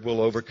Word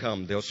will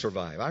overcome. They'll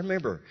survive. I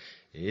remember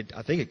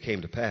I think it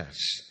came to pass.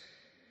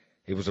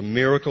 It was a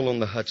miracle on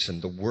the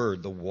Hudson, the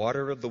Word, the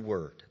water of the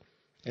Word.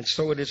 And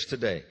so it is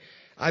today.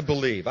 I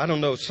believe, I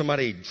don't know,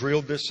 somebody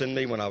drilled this in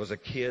me when I was a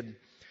kid.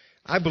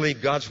 I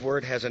believe God's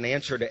Word has an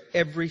answer to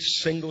every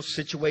single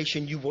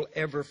situation you will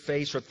ever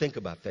face or think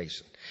about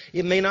facing.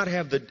 It may not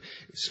have the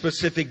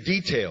specific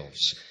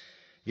details.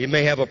 It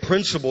may have a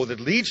principle that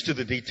leads to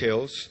the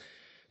details,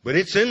 but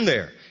it's in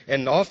there.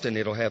 And often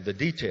it'll have the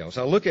details.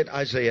 Now look at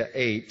Isaiah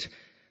 8,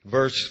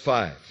 verse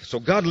 5. So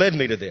God led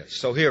me to this.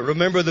 So here,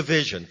 remember the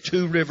vision.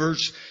 2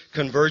 rivers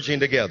converging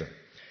together.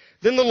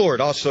 Then the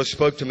Lord also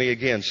spoke to me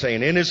again,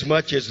 saying,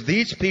 inasmuch as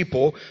these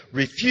people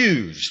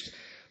refused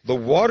the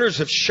waters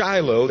of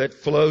Shiloh that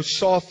flow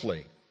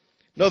softly.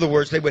 In other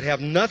words, they would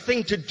have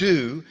nothing to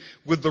do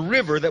with the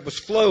river that was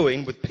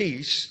flowing with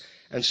peace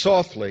and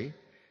softly.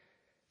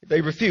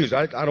 They refused.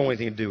 I don't want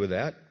anything to do with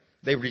that.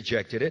 They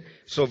rejected it.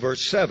 So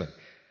verse 7.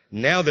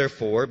 Now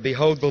therefore,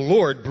 behold, the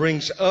Lord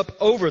brings up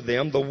over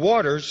them the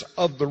waters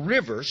of the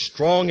river,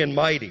 strong and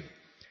mighty.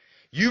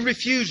 You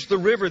refuse the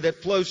river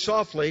that flows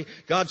softly.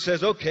 God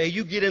says, okay,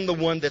 you get in the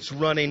one that's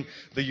running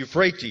the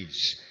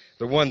Euphrates,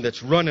 the one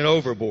that's running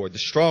overboard, the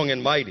strong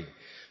and mighty.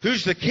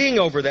 Who's the king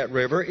over that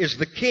river is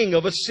the king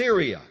of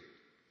Assyria.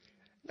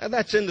 Now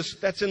that's in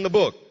the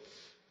book.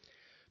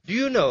 Do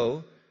you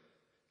know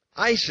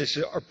ISIS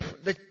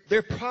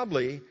they're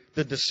probably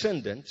the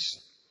descendants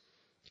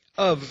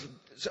of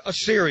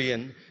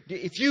Assyrian.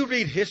 If you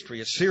read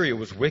history, Assyria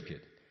was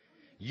wicked.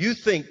 You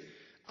think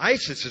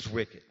ISIS is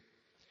wicked.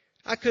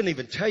 I couldn't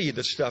even tell you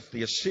the stuff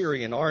the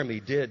Assyrian army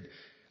did.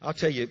 I'll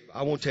tell you,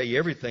 I won't tell you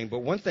everything, but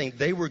one thing,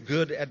 they were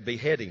good at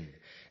beheading.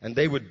 And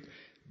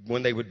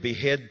when they would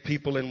behead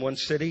people in one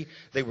city,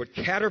 they would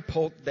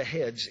catapult the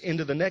heads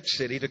into the next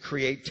city to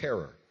create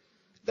terror.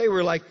 They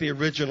were like the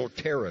original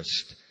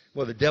terrorist.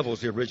 Well, the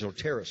devil's the original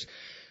terrorist.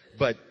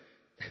 But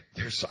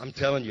I'm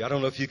telling you, I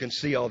don't know if you can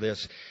see all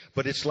this,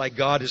 but it's like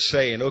God is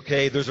saying,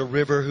 okay, there's a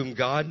river whom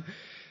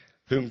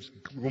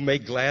will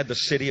make glad the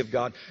city of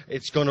God.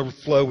 It's going to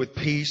flow with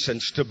peace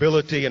and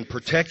stability and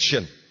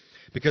protection.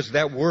 Because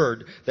that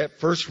word, that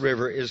first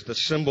river, is the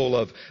symbol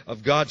of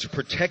God's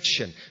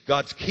protection,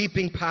 God's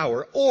keeping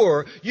power.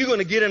 Or you're going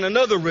to get in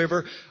another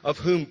river of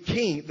whom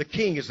the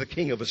king is the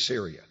king of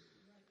Assyria.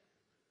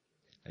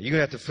 Now, you're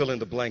going to have to fill in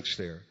the blanks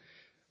there.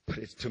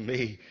 But to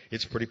me,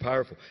 it's pretty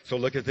powerful. So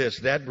look at this.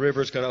 That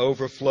river is going to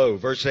overflow.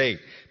 Verse 8,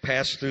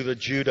 pass through the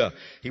Judah.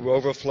 He will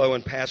overflow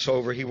and pass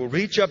over. He will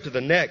reach up to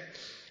the neck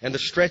and the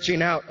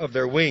stretching out of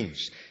their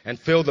wings and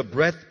fill the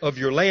breadth of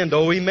your land,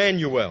 O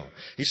Emmanuel.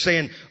 He's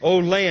saying, O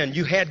land,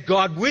 you had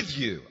God with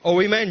you, O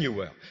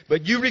Emmanuel.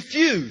 But you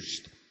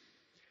refused.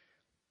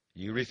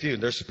 You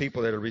refused. There's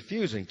people that are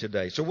refusing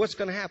today. So what's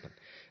going to happen?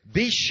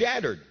 Be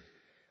shattered.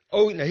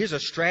 Oh, now here's a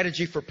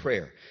strategy for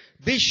prayer.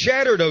 Be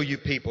shattered, O you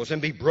peoples,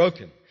 and be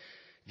broken.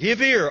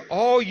 Give ear,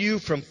 all you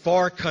from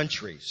far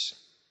countries.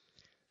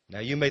 Now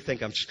you may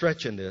think I'm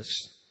stretching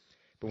this,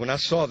 but when I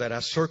saw that, I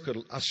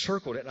circled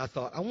it, and I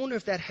thought, I wonder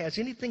if that has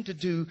anything to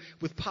do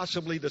with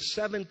possibly the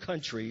 7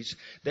 countries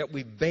that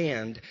we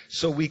banned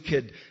so we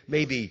could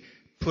maybe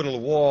put on a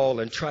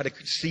wall and try to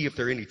see if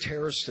there are any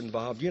terrorists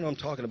involved. You know what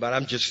I'm talking about.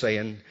 I'm just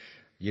saying,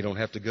 you don't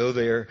have to go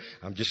there.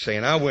 I'm just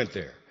saying I went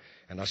there,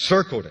 and I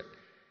circled it.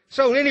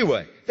 So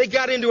anyway, they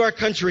got into our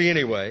country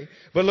anyway.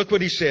 But look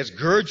what he says.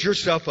 Gird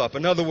yourself up.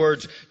 In other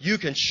words, you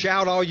can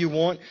shout all you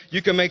want.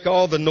 You can make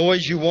all the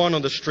noise you want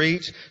on the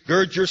streets.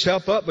 Gird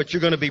yourself up, but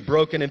you're going to be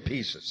broken in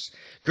pieces.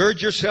 Gird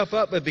yourself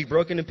up, but be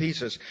broken in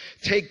pieces.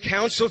 Take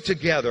counsel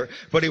together,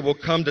 but it will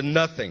come to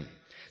nothing.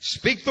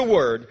 Speak the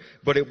word,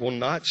 but it will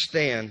not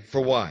stand.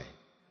 For why?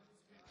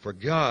 For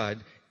God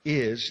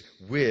is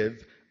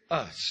with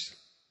us.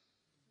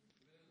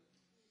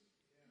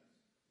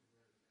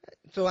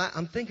 So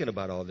I'm thinking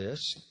about all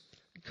this.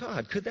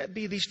 God, could that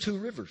be these 2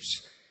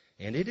 rivers?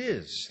 And it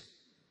is.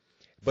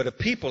 But a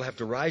people have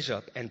to rise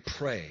up and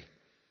pray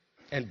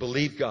and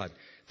believe God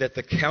that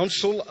the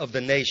counsel of the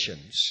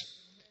nations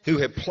who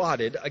have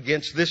plotted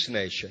against this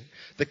nation,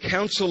 the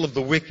counsel of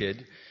the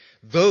wicked,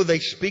 though they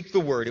speak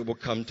the word, it will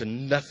come to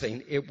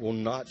nothing. It will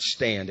not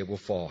stand. It will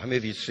fall. How many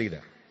of you see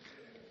that?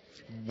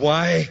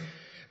 Why?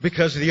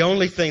 Because the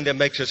only thing that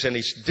makes us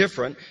any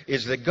different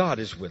is that God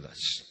is with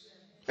us.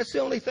 That's the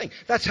only thing.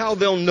 That's how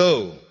they'll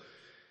know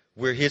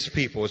we're His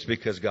people, is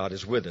because God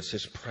is with us,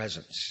 His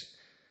presence.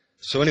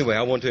 So anyway,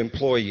 I want to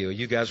implore you. Are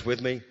you guys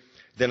with me?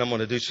 Then I'm going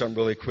to do something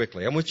really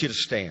quickly. I want you to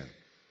stand.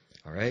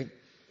 All right?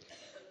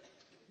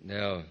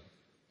 Now,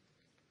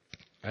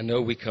 I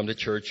know we come to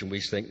church and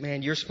we think,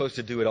 man, you're supposed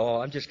to do it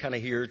all. I'm just kind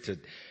of here to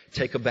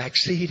take a back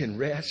seat and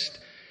rest.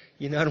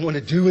 You know, I don't want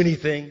to do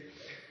anything.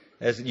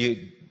 As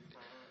you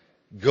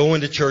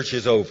going to church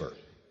is over.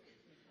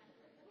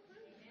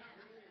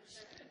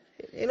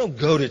 You don't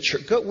go to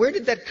church. Where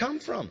did that come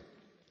from?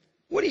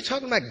 What are you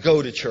talking about,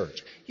 go to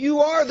church? You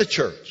are the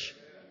church.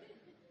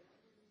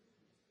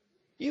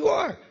 You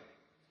are.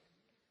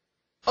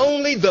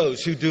 Only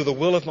those who do the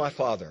will of my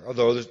Father are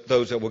those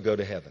that will go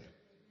to heaven.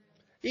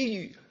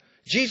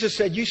 Jesus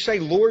said, you say,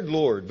 Lord,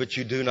 Lord, but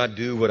you do not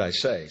do what I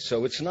say.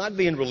 So it's not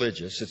being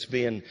religious. It's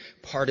being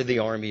part of the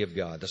army of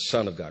God, the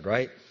Son of God,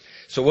 right?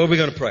 So what are we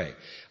going to pray?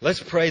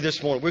 Let's pray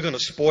this morning. We're going to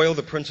spoil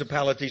the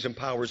principalities and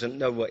powers in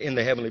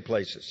the heavenly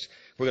places.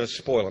 We're going to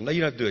spoil them. No,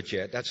 you don't have to do it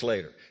yet. That's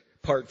later.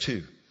 Part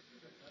 2.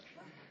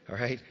 All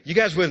right? You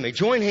guys with me?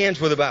 Join hands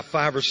with about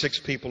 5 or 6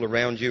 people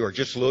around you, or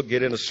just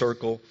get in a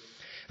circle,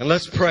 and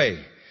let's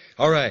pray.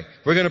 All right.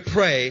 We're going to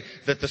pray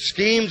that the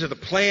schemes or the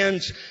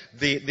plans,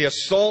 the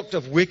assault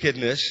of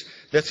wickedness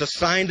that's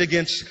assigned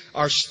against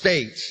our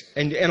states,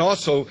 and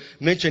also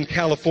mention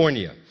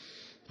California,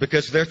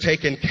 because they're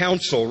taking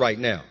counsel right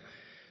now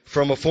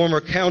from a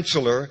former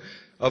counselor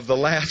of the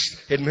last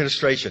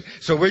administration.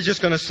 So we're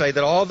just going to say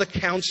that all the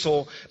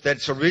counsel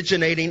that's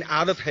originating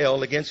out of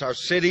hell against our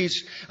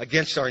cities,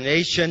 against our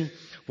nation,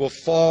 will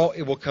fall.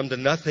 It will come to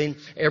nothing.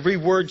 Every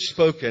word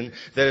spoken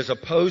that is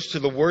opposed to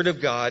the Word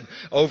of God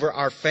over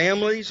our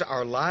families,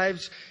 our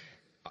lives,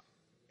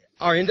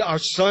 our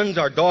sons,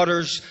 our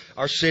daughters,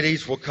 our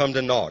cities will come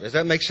to naught. Does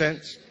that make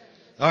sense?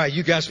 All right,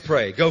 you guys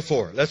pray. Go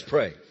for it. Let's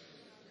pray.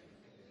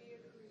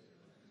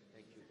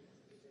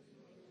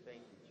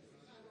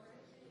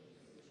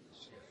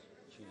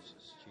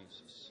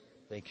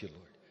 Thank you,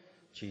 Lord.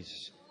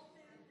 Jesus.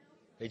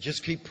 Hey,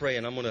 just keep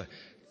praying. I'm going to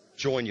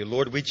join you.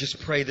 Lord, we just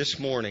pray this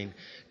morning,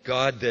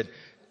 God, that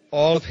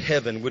all of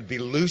heaven would be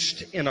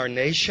loosed in our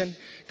nation.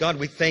 God,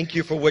 we thank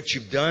you for what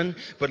you've done.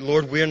 But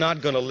Lord, we're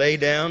not going to lay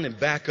down and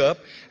back up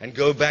and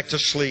go back to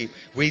sleep.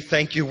 We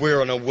thank you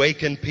we're an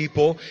awakened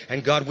people.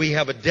 And God, we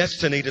have a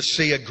destiny to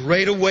see a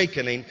great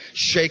awakening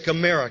shake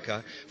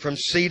America from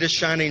sea to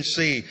shining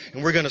sea.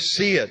 And we're going to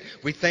see it.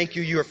 We thank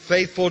you. You're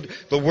faithful.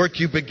 The work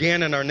you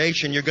began in our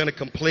nation, you're going to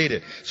complete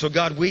it. So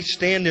God, we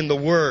stand in the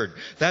Word.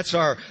 That's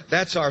our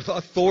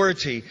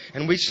authority.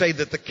 And we say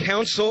that the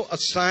counsel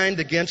assigned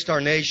against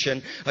our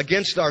nation,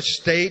 against our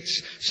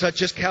states,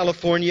 such as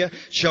California,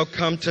 shall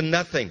come to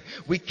nothing.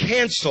 We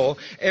cancel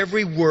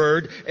every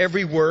word,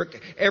 every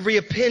work, every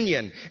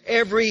opinion,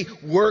 every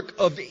work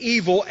of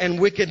evil and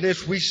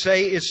wickedness we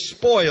say is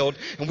spoiled,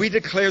 and we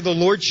declare the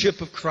Lordship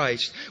of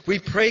Christ. We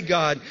pray,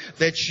 God,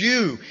 that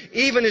you,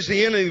 even as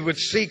the enemy would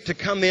seek to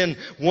come in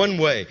one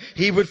way,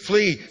 he would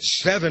flee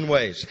 7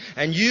 ways,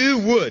 and you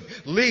would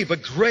leave a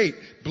great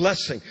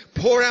blessing.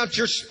 Pour out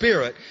your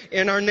Spirit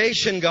in our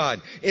nation,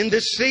 God, in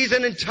this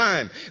season and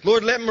time.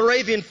 Lord, let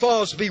Moravian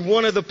Falls be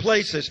one of the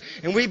places,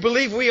 and we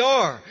believe we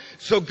are.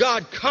 So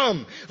God,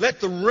 come,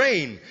 let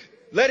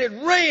it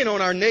rain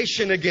on our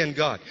nation again,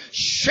 God.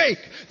 Shake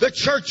the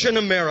church in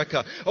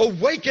America.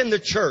 Awaken the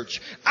church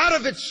out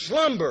of its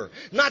slumber,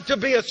 not to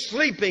be a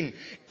sleeping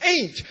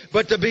ain't,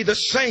 but to be the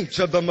saints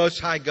of the Most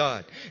High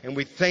God. And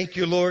we thank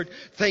you, Lord.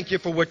 Thank you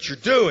for what you're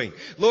doing.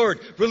 Lord,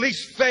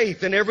 release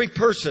faith in every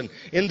person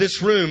in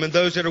this room and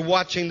those that are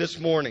watching this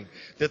morning,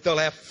 that they'll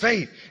have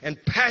faith and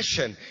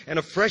passion and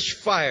a fresh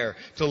fire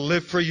to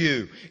live for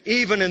you,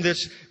 even in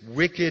this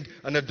wicked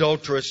and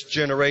adulterous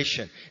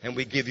generation. And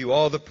we give you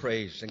all the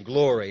praise and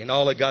glory. And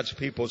all of God's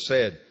people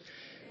said,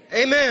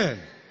 amen.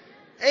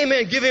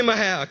 Amen. Give him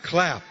a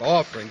clap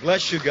offering.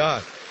 Bless you,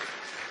 God.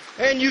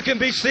 And you can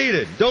be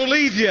seated. Don't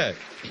leave yet.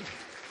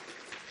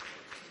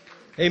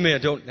 Amen.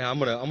 Now I'm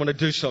gonna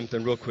do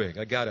something real quick.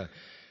 I gotta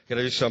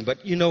do something.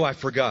 But you know, I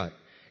forgot.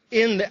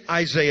 In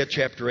Isaiah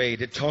chapter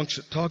 8, it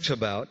talks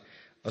about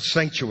a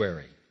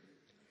sanctuary.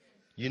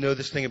 You know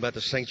this thing about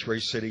the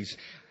sanctuary cities.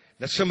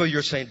 Now some of you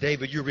are saying,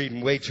 David, you're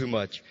reading way too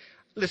much.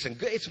 Listen,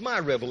 it's my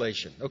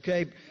revelation,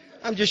 okay?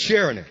 I'm just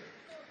sharing it.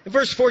 In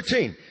verse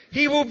 14,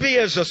 he will be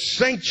as a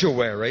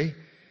sanctuary,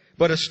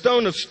 but a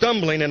stone of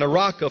stumbling and a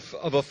rock of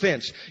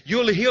offense.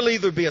 He'll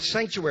either be a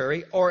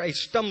sanctuary or a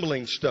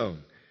stumbling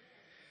stone.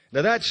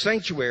 Now that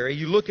sanctuary,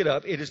 you look it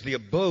up, it is the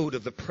abode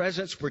of the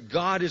presence where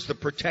God is the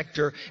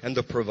protector and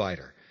the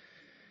provider.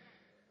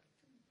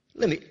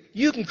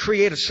 You can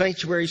create a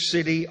sanctuary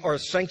city or a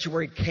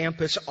sanctuary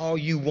campus all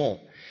you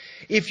want.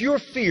 If your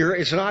fear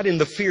is not in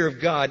the fear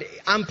of God,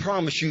 I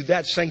promise you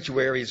that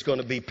sanctuary is going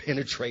to be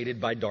penetrated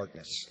by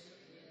darkness.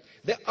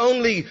 The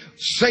only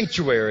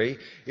sanctuary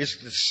is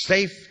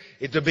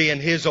to be in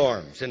His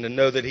arms and to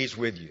know that He's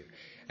with you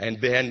and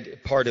be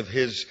part of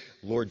His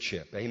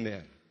lordship.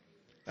 Amen.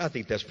 I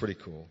think that's pretty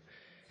cool.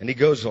 And he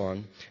goes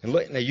on, and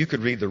now you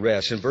could read the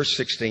rest. In verse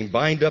 16,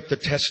 bind up the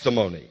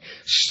testimony,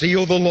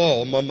 seal the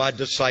law among my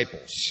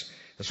disciples.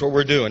 That's what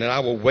we're doing. And I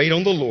will wait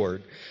on the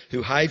Lord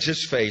who hides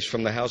His face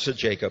from the house of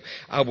Jacob.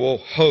 I will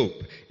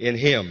hope in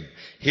Him.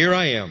 Here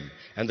I am,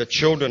 and the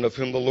children of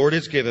whom the Lord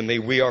has given me.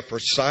 We are for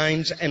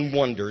signs and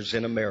wonders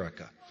in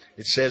America.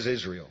 It says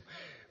Israel.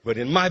 But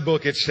in my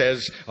book, it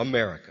says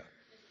America.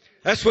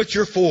 That's what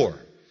you're for.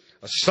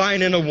 A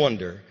sign and a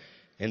wonder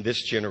in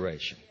this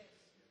generation.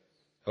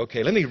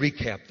 Okay, let me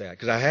recap that,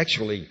 because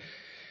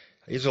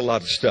there's a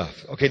lot of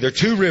stuff. Okay, there are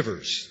 2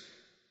 rivers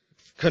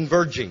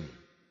converging.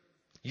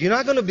 You're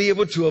not going to be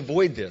able to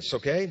avoid this,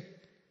 okay?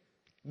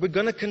 We're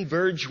going to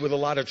converge with a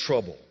lot of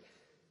trouble.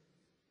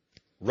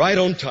 Right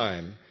on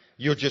time,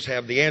 you'll just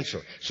have the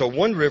answer. So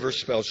one river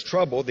spells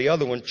trouble, the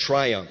other one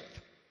triumph.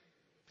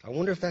 I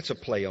wonder if that's a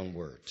play on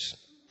words.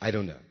 I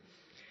don't know.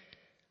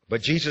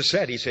 But Jesus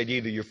said, He said,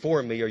 either you're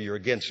for me or you're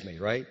against me,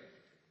 right?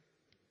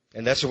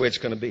 And that's the way it's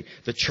going to be.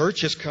 The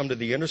church has come to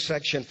the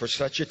intersection for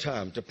such a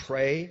time to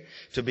pray,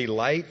 to be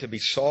light, to be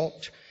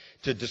salt,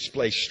 to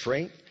display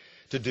strength,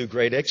 to do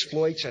great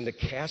exploits, and to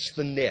cast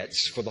the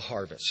nets for the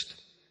harvest.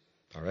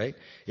 All right?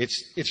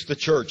 It's the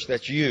church,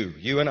 that's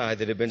you and I,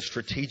 that have been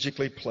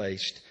strategically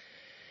placed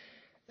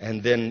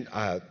And then,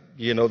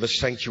 the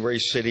sanctuary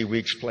city, we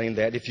explained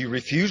that. If you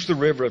refuse the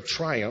river of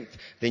triumph,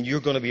 then you're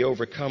going to be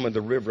overcome in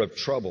the river of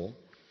trouble.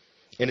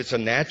 And it's a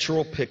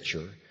natural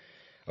picture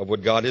of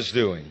what God is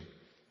doing.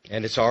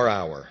 And it's our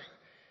hour.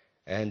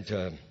 And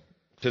to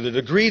the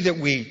degree that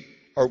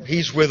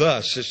He's with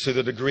us is to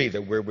the degree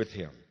that we're with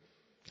Him.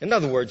 In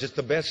other words, it's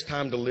the best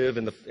time to live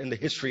in the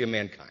history of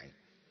mankind.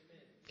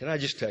 Can I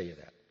just tell you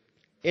that?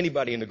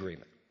 Anybody in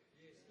agreement?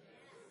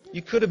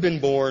 You could have been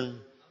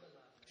born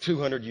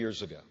 200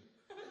 years ago.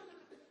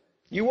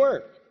 You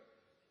weren't.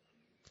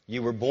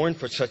 You were born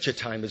for such a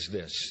time as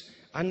this.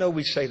 I know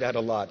we say that a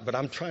lot, but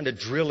I'm trying to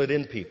drill it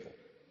in people.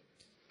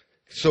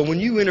 So when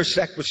you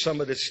intersect with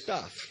some of this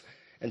stuff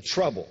and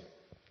trouble,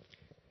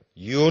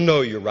 you'll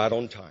know you're right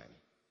on time.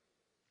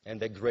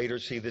 And that greater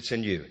is He that's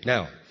in you.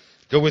 Now,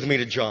 go with me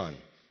to John.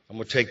 I'm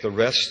going to take the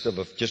rest of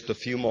just a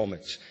few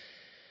moments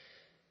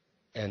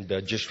and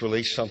just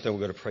release something. We're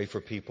going to pray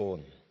for people.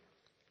 And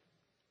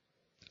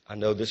I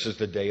know this is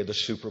the day of the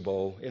Super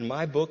Bowl. In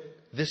my book,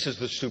 this is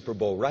the Super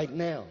Bowl right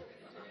now.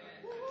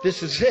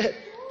 This is it.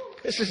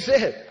 This is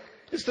it.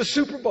 It's the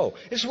Super Bowl.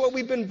 It's what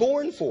we've been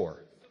born for.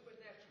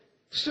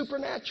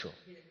 Supernatural.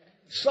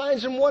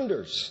 Signs and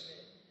wonders.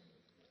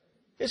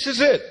 This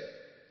is it.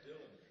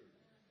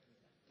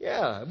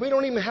 Yeah, we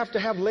don't even have to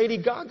have Lady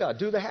Gaga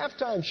do the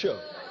halftime show.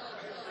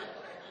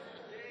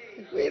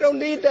 We don't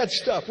need that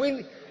stuff.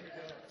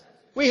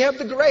 We have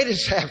the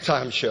greatest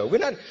halftime show. We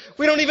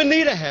don't even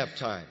need a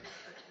halftime.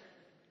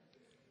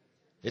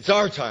 It's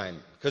our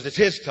time because it's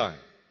His time.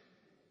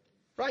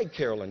 Right,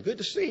 Carolyn? Good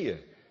to see you.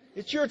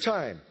 It's your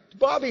time. It's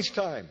Bobby's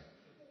time.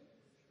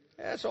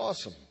 That's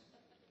awesome.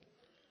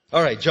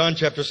 All right, John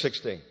chapter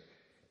 16.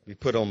 We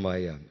put on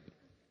my...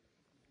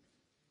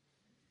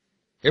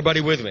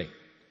 Everybody with me?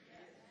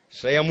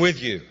 Say, I'm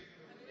with you.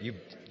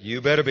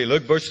 You better be.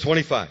 Look, verse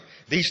 25.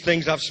 These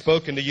things I've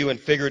spoken to you in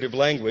figurative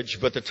language,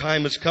 but the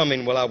time is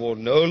coming when I will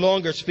no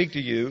longer speak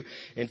to you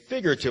in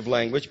figurative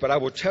language, but I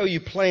will tell you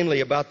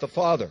plainly about the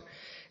Father.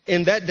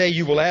 In that day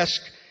you will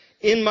ask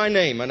in my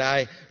name, and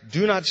I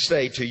do not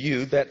say to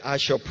you that I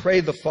shall pray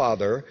the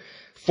Father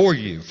for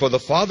you. For the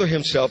Father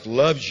Himself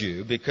loves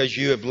you because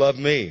you have loved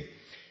me,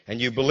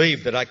 and you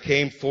believe that I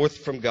came forth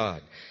from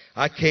God.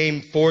 I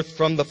came forth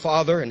from the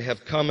Father and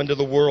have come into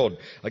the world.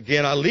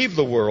 Again, I leave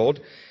the world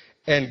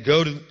and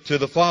go to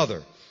the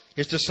Father.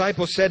 His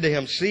disciples said to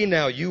Him, see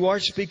now, you are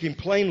speaking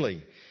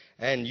plainly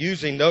and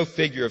using no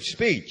figure of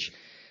speech.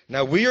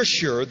 Now we are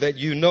sure that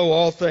you know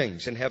all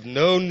things and have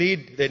no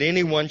need that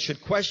anyone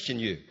should question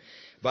you.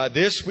 By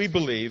this we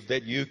believe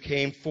that you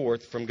came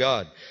forth from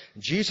God.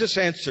 Jesus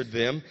answered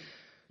them,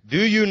 do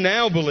you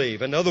now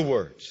believe? In other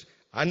words,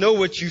 I know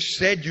what you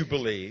said you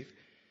believe,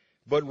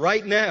 but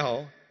right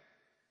now,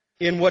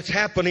 in what's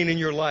happening in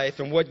your life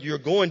and what you're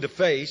going to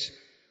face,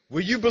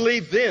 will you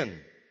believe then?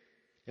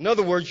 In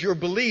other words, your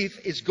belief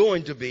is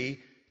going to be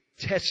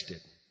tested.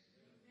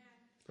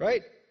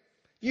 Right?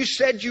 You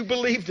said you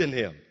believed in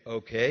Him.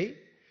 Okay.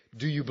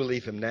 Do you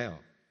believe Him now?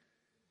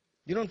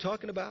 You know what I'm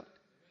talking about?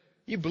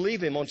 You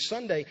believe Him on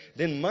Sunday,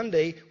 then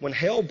Monday, when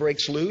hell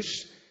breaks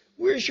loose,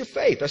 where's your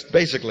faith? That's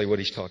basically what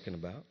He's talking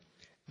about.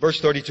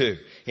 Verse 32.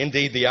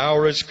 Indeed, the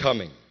hour is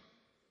coming.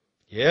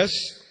 Yes,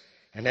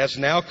 and has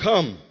now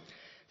come,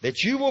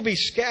 that you will be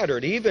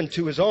scattered even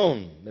to His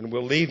own, and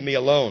will leave me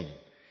alone.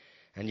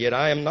 And yet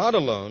I am not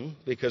alone,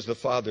 because the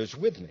Father is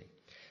with me.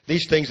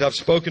 These things I've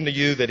spoken to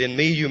you, that in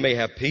me you may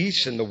have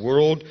peace. In the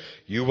world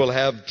you will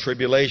have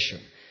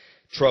tribulation,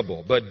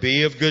 trouble. But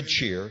be of good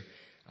cheer.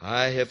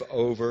 I have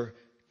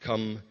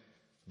overcome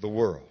the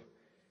world.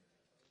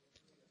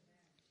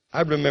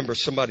 I remember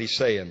somebody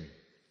saying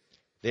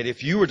that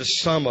if you were to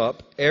sum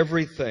up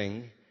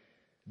everything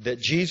that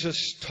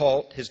Jesus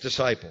taught His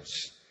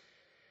disciples,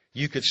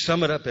 you could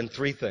sum it up in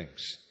three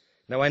things.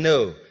 Now I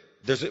know,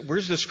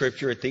 where's the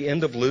scripture at the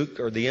end of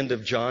Luke or the end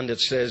of John that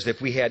says if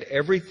we had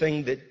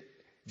everything that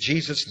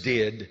Jesus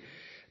did,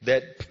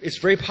 that it's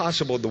very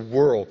possible the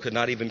world could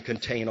not even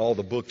contain all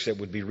the books that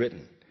would be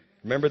written.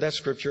 Remember that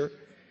scripture?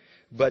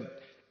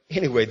 But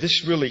anyway,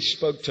 this really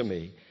spoke to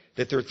me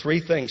that there are three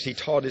things He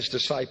taught His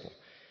disciple.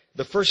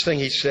 The first thing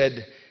He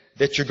said,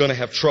 that you're going to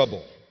have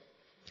trouble.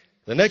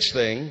 The next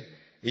thing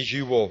is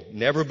you will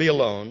never be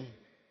alone.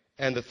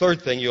 And the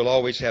third thing, you'll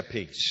always have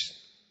peace.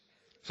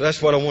 So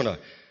that's what I want to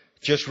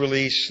just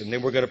release, and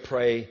then we're going to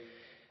pray.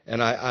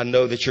 And I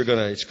know that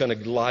it's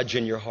going to lodge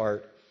in your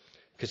heart.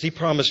 Because He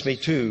promised me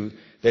too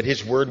that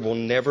His word will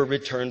never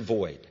return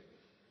void.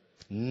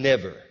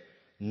 Never.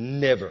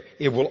 Never.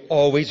 It will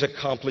always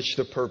accomplish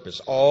the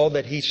purpose. All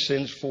that He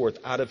sends forth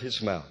out of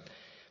His mouth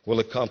will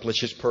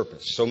accomplish His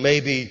purpose. So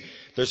maybe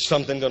there's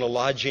something going to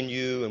lodge in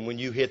you, and when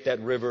you hit that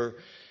river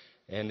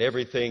and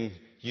everything,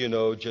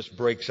 just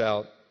breaks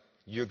out,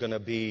 you're going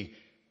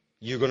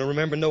to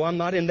remember, no, I'm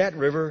not in that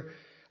river.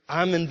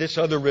 I'm in this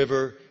other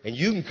river, and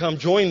you can come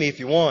join me if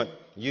you want.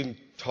 You can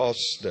toss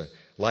the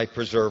life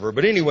preserver.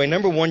 But anyway,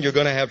 number one, you're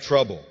going to have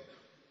trouble.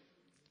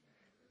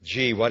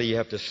 Gee, why do you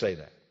have to say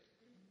that?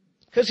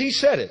 Because He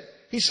said it.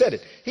 He said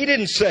it. He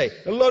didn't say,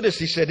 notice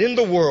He said, in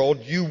the world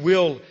you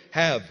will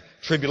have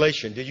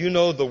tribulation. Did you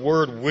know the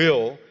word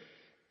will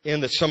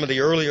in some of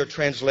the earlier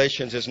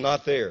translations is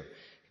not there?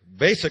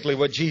 Basically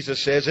what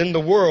Jesus says, in the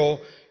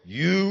world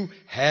you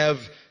have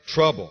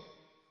trouble.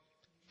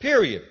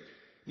 Period.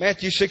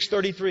 Matthew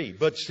 6:33,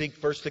 but seek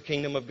first the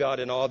kingdom of God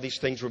and all these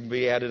things will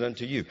be added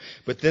unto you.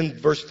 But then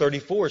verse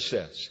 34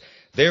 says,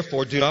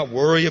 therefore do not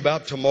worry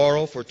about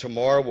tomorrow, for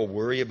tomorrow will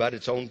worry about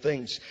its own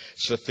things.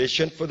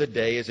 Sufficient for the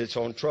day is its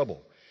own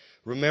trouble.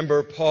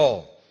 Remember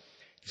Paul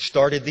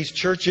started these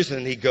churches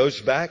and he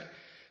goes back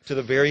to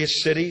the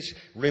various cities,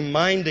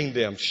 reminding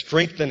them,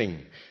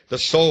 strengthening the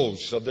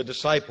souls of the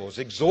disciples,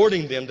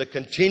 exhorting them to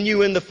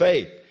continue in the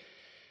faith.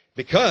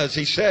 Because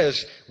he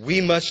says,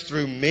 we must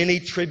through many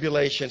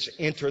tribulations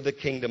enter the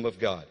kingdom of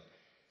God.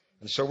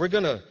 And so we're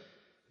going to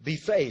be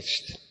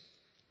faced.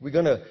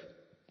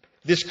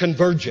 This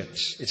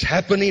convergence. It's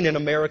happening in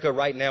America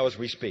right now as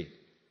we speak.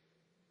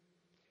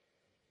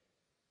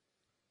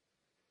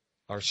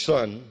 Our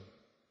son,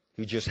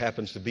 who just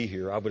happens to be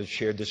here, I would have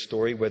shared this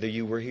story whether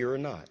you were here or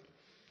not.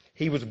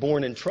 He was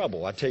born in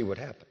trouble. I'll tell you what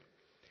happened.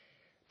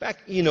 Back,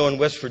 in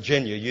West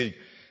Virginia,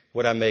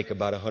 what I make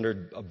about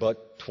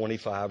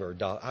 $125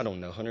 or I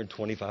don't know,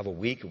 $125 a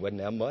week. It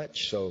wasn't that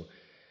much. So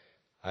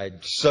I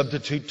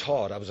substitute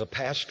taught. I was a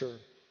pastor.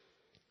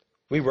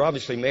 We were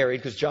obviously married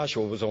because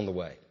Joshua was on the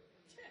way.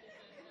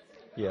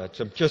 Yeah,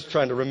 so I'm just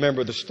trying to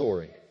remember the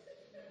story.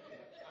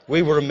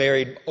 We were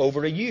married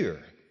over a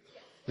year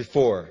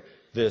before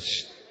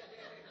this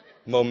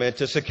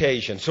momentous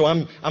occasion. So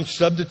I'm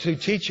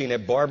substitute teaching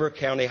at Barber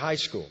County High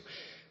School.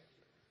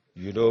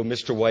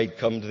 Mr. White,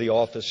 come to the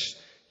office.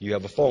 You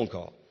have a phone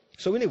call.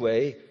 So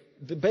anyway,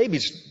 the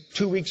baby's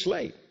 2 weeks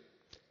late.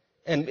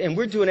 And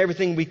we're doing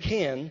everything we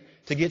can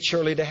to get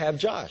Shirley to have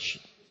Josh.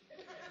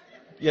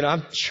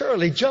 I'm,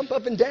 Shirley, jump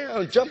up and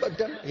down, jump up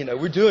and down.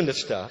 We're doing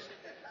this stuff.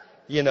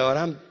 And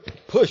I'm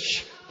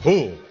push,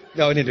 pull.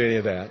 No, we didn't do any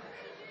of that.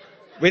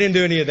 We didn't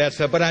do any of that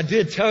stuff. But I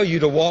did tell you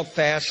to walk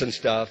fast and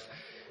stuff.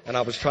 And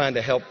I was trying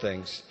to help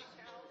things.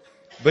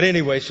 But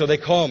anyway, so they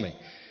call me.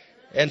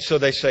 And so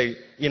they say,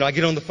 I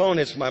get on the phone.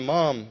 It's my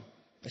mom.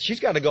 She's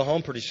got to go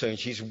home pretty soon.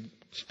 She's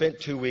spent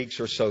 2 weeks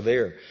or so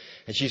there.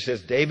 And she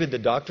says, David, the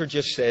doctor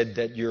just said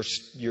that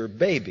your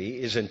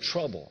baby is in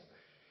trouble.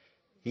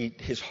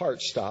 His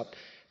heart stopped.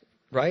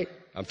 Right?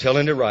 I'm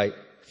telling it right.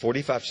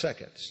 45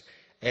 seconds.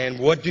 And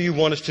what do you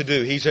want us to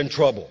do? He's in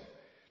trouble.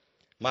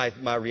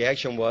 My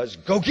reaction was,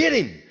 go get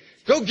him.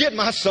 Go get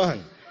my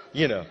son.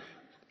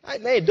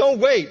 Hey, don't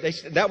wait.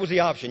 That was the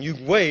option. You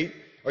wait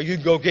or you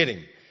go get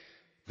him.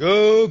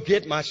 Go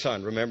get my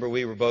son. Remember,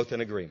 we were both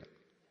in agreement.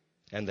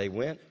 And they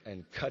went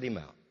and cut him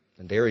out.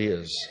 And there he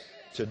is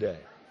today.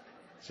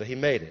 So he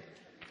made it.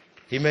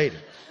 He made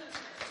it.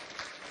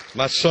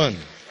 My son.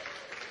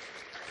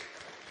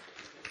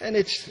 And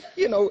it's,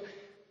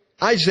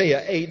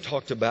 Isaiah 8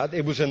 talked about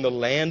it was in the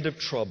land of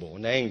trouble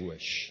and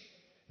anguish.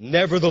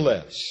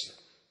 Nevertheless,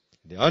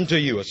 unto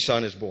you a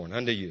son is born,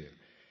 unto you.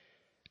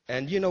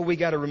 And we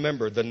got to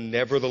remember the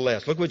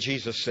nevertheless. Look what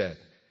Jesus said.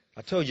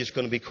 I told you it's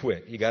going to be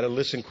quick. You got to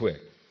listen quick.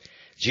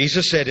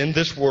 Jesus said, in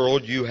this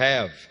world you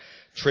have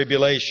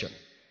tribulation.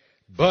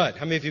 But,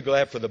 how many of you are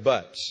glad for the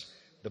buts?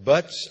 The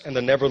buts and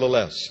the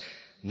nevertheless.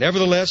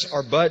 Nevertheless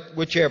or but,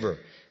 whichever.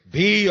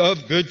 Be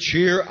of good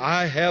cheer,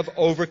 I have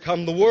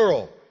overcome the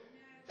world.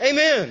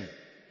 Amen.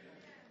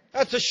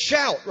 That's a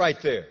shout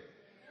right there.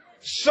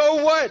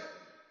 So what?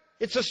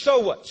 It's a so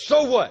what?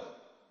 So what?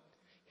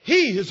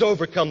 He has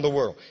overcome the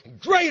world.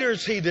 Greater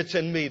is He that's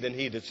in me than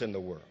he that's in the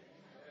world.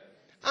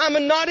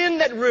 I'm not in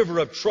that river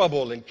of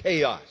trouble and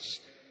chaos.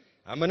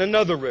 I'm in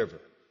another river.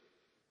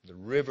 The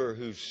river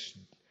whose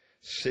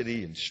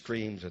city and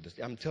streams are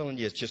I'm telling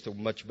you, it's just a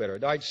much better.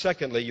 All right,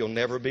 secondly, you'll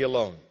never be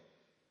alone.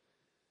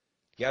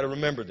 You got to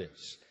remember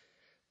this.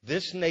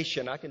 This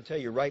nation, I can tell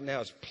you right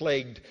now, is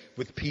plagued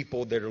with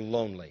people that are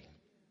lonely.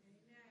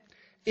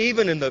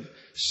 Even in the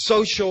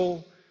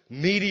social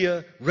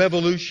media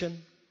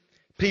revolution,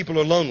 people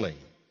are lonely.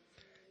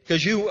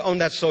 Because you on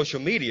that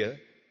social media,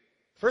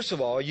 first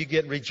of all, you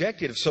get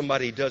rejected if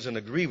somebody doesn't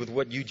agree with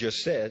what you just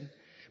said.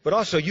 But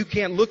also, you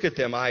can't look at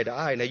them eye to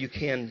eye. Now, you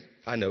can,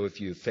 I know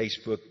if you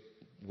Facebook,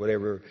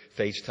 whatever,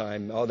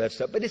 FaceTime, all that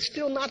stuff. But it's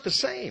still not the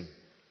same.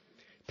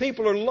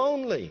 People are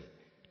lonely.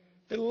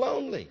 They're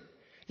lonely.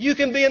 You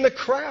can be in the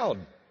crowd.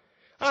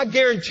 I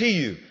guarantee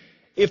you,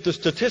 if the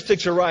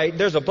statistics are right,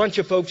 there's a bunch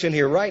of folks in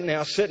here right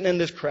now sitting in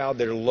this crowd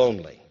that are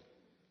lonely.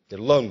 They're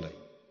lonely.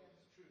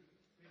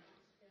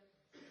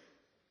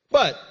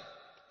 But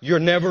you're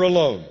never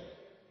alone.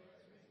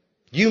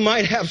 You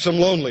might have some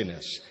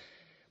loneliness.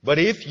 But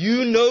if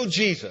you know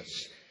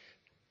Jesus,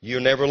 you're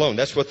never alone.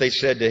 That's what they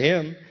said to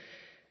him.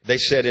 They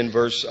said in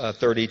verse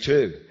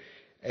 32,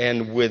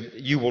 and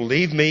you will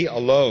leave me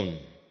alone.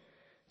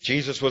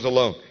 Jesus was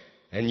alone.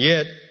 And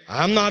yet,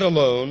 I'm not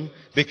alone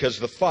because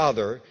the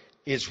Father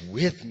is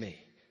with me.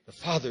 The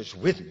Father's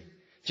with me.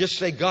 Just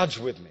say, God's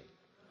with me.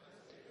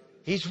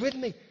 He's with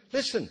me.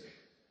 Listen,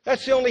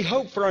 that's the only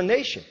hope for our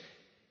nation,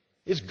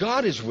 is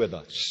God is with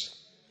us.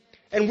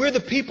 And we're the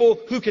people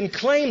who can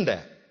claim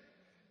that.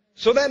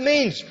 So that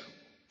means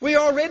We're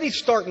already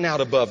starting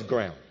out above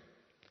ground.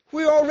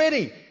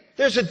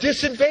 There's a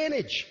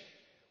disadvantage.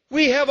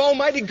 We have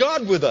Almighty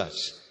God with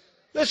us.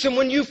 Listen,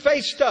 when you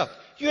face stuff,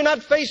 you're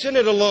not facing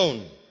it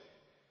alone.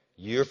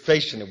 You're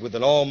facing it with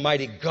an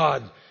Almighty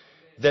God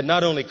that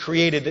not only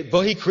created it,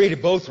 but He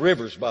created both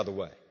rivers, by the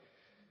way.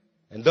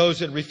 And those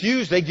that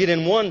refuse, they get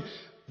in one,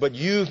 but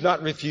you've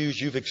not refused,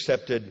 you've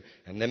accepted.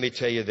 And let me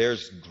tell you,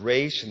 there's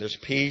grace and there's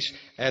peace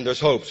and there's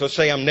hope. So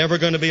say, I'm never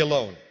going to be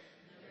alone.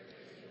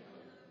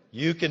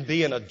 You can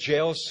be in a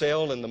jail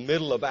cell in the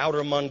middle of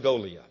outer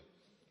Mongolia.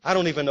 I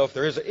don't even know if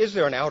there is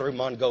there an outer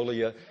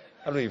Mongolia?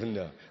 I don't even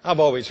know. I've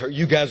always heard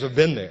you guys have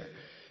been there.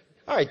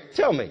 All right,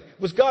 tell me,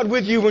 was God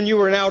with you when you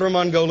were in outer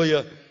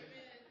Mongolia?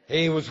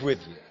 He was with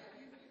you.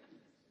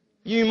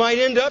 You might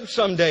end up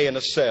someday in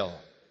a cell.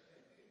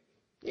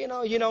 You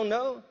know, you don't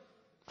know.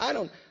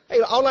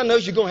 Hey, all I know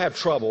is you're going to have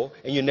trouble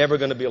and you're never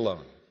going to be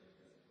alone.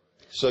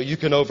 So you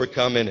can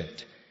overcome in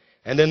it.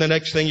 And then the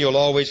next thing, you'll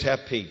always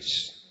have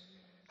peace.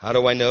 How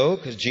do I know?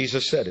 Because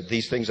Jesus said it.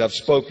 These things I've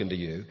spoken to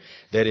you,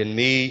 that in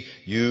me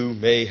you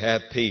may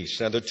have peace.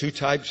 Now, there are two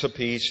types of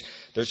peace.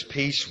 There's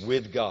peace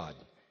with God.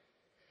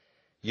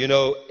 You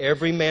know,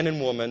 every man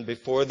and woman,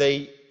 before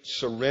they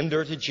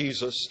surrender to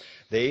Jesus,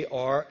 they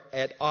are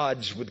at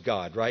odds with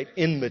God, right?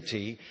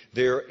 Enmity.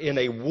 They're in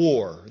a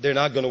war. They're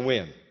not going to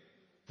win.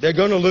 They're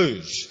going to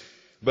lose.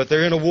 But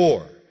they're in a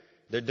war.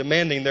 They're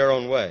demanding their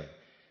own way.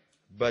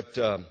 But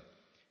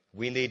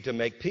we need to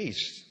make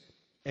peace.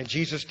 And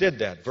Jesus did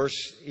that.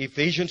 Verse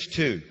Ephesians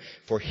 2.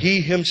 For He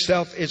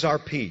Himself is our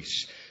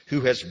peace, who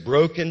has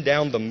broken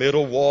down the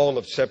middle wall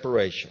of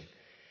separation.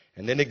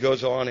 And then it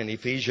goes on in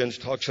Ephesians,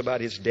 talks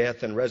about His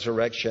death and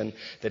resurrection,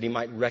 that He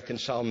might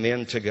reconcile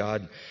men to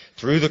God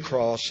through the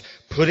cross,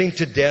 putting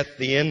to death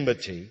the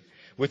enmity,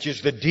 which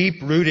is the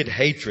deep-rooted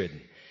hatred.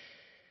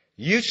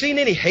 You seen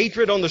any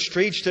hatred on the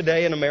streets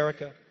today in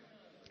America?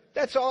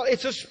 That's all.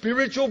 It's a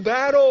spiritual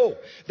battle.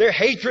 Their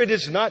hatred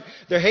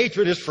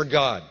is for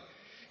God.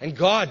 And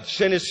God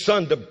sent His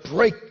Son to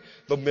break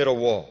the middle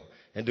wall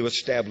and to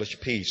establish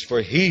peace.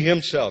 For He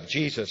Himself,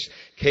 Jesus,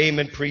 came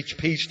and preached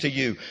peace to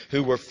you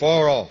who were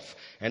far off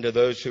and to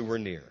those who were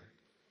near.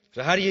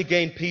 So how do you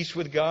gain peace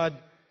with God?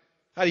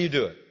 How do you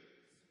do it?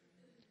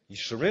 You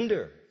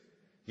surrender.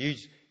 You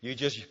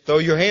just throw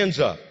your hands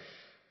up.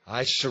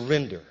 I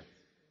surrender.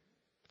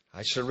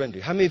 I surrender.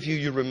 How many of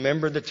you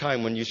remember the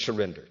time when you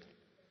surrendered?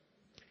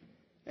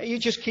 Now, you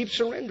just keep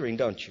surrendering,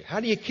 don't you? How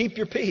do you keep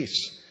your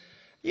peace?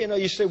 You know,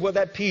 you say, well,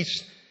 that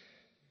peace,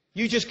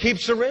 you just keep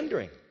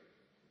surrendering.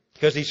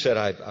 Because He said,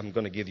 I'm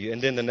going to give you. And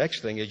then the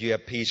next thing is you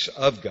have peace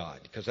of God.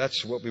 Because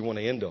that's what we want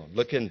to end on.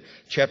 Look in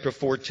chapter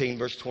 14,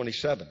 verse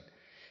 27. It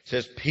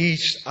says,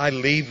 peace I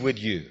leave with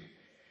you.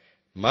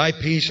 My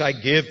peace I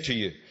give to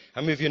you.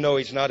 How many of you know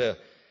He's not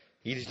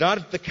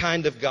the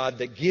kind of God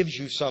that gives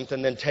you something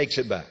and then takes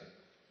it back?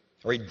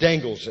 Or He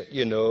dangles it,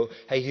 you know.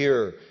 Hey,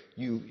 here,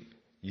 you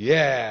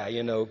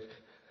know.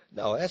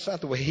 No, that's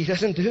not the way. He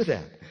doesn't do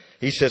that.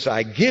 He says,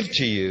 I give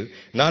to you,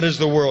 not as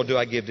the world do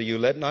I give to you.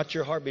 Let not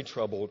your heart be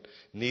troubled,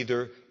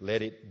 neither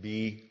let it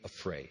be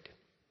afraid.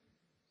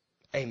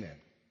 Amen.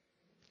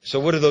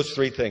 So what are those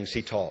three things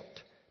He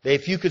taught?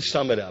 If you could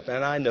sum it up,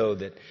 and I know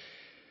that,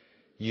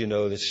 you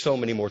know, there's so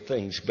many more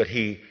things, but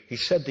He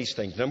said these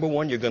things. Number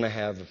one, you're going to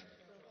have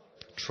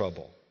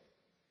trouble.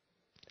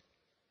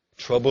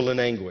 Trouble and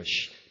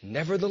anguish.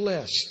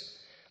 Nevertheless,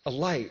 a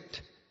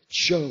light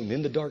shone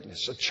in the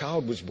darkness. A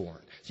child was born.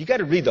 So you got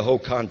to read the whole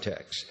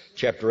context.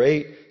 Chapter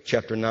 8,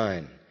 chapter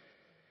 9.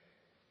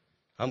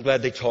 I'm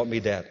glad they taught me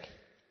that.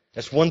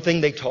 That's one thing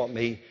they taught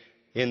me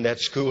in that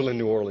school in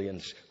New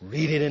Orleans.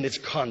 Read it in its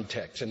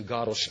context and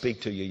God will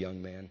speak to you,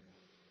 young man.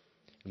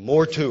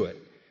 More to it.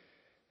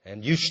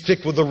 And you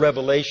stick with the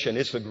revelation.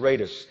 It's the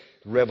greatest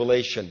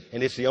revelation.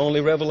 And it's the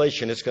only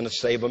revelation that's going to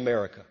save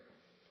America.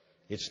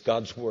 It's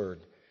God's Word.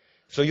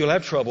 So you'll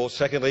have trouble.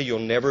 Secondly, you'll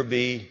never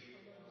be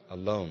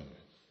alone.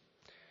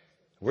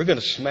 We're going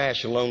to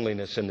smash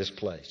loneliness in this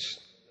place.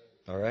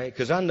 All right?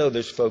 Because I know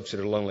there's folks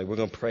that are lonely. We're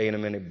going to pray in a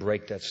minute,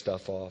 break that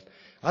stuff off.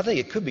 I think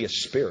it could be a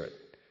spirit.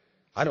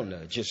 I don't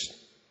know.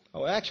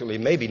 Actually,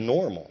 it may be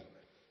normal.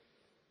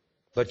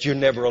 But you're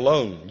never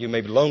alone. You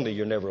may be lonely,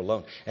 you're never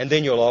alone. And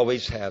then you'll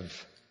always have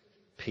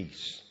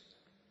peace.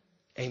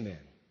 Amen.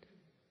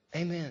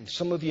 Amen.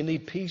 Some of you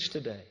need peace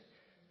today.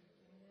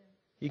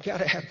 You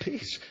got to have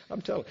peace.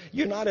 I'm telling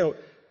you,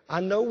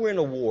 I know we're in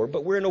a war,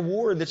 but we're in a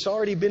war that's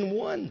already been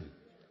won.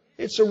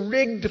 It's a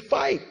rigged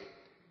fight.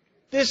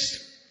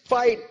 This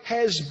fight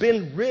has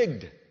been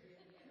rigged.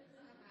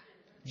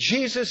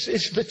 Jesus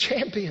is the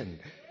champion.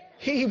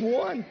 He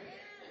won.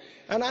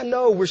 And I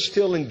know we're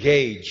still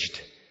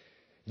engaged.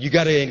 You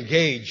got to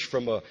engage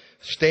from a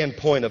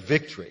standpoint of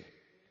victory.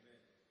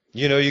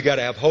 You know, you got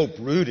to have hope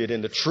rooted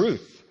in the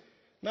truth.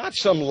 Not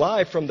some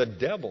lie from the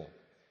devil.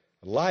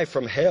 A lie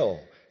from hell.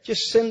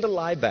 Just send the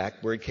lie back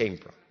where it came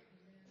from.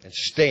 And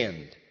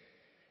stand.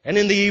 And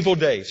in the evil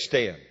day,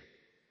 stand.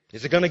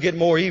 Is it going to get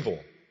more evil?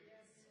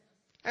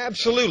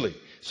 Absolutely.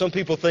 Some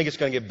people think it's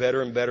going to get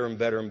better and better and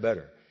better and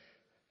better.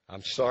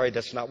 I'm sorry,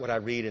 that's not what I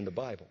read in the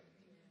Bible.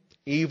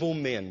 Evil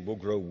men will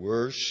grow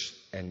worse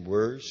and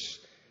worse,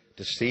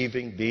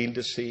 deceiving, being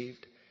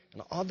deceived,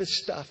 and all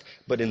this stuff.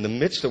 But in the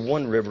midst of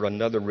one river,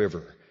 another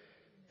river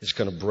is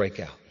going to break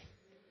out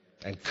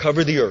and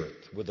cover the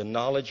earth with the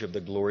knowledge of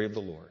the glory of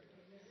the Lord.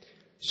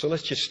 So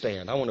let's just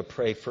stand. I want to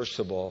pray, first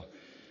of all,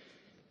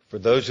 for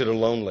those that are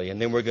lonely,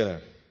 and then we're going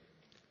to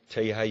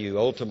tell you how you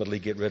ultimately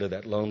get rid of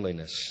that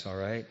loneliness, all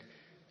right?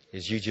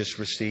 Is you just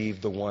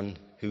receive the one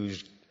who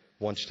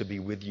wants to be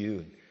with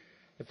you.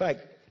 In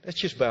fact, let's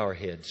just bow our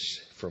heads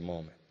for a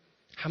moment.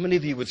 How many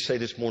of you would say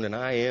this morning,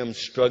 I am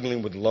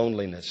struggling with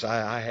loneliness?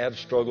 I have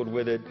struggled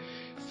with it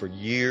for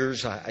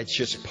years. It's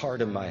just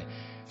part of my...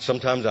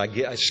 Sometimes I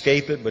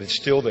escape it, but it's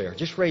still there.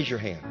 Just raise your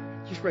hand.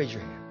 Just raise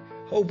your hand.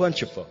 A whole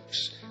bunch of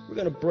folks. We're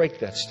going to break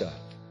that stuff,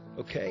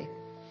 okay?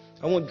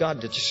 I want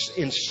God to just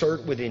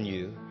insert within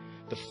you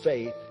the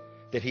faith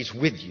that He's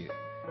with you.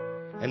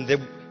 And that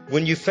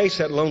when you face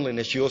that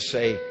loneliness, you'll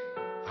say,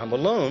 I'm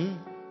alone,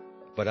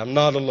 but I'm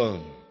not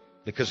alone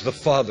because the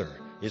Father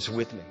is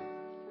with me.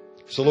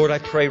 So, Lord, I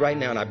pray right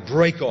now and I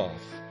break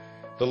off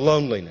the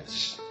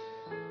loneliness.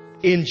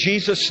 In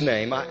Jesus'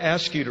 name, I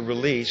ask you to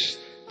release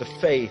the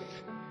faith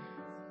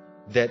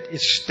that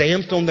is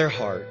stamped on their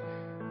heart,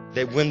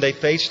 that when they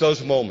face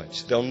those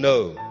moments, they'll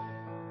know,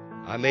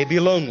 I may be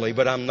lonely,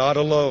 but I'm not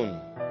alone.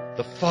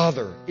 The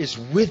Father is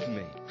with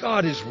me.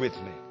 God is with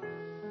me.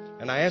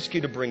 And I ask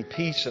you to bring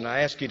peace, and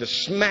I ask you to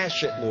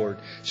smash it, Lord.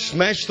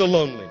 Smash the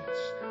loneliness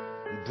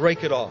and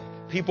break it off.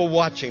 People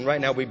watching right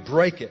now, we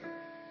break it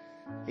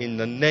in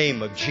the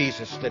name of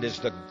Jesus, that is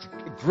the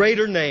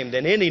greater name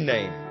than any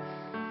name.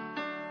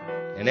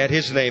 And at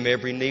His name,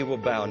 every knee will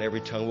bow and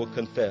every tongue will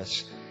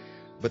confess.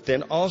 But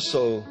then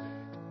also,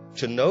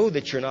 to know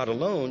that you're not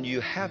alone, you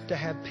have to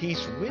have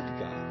peace with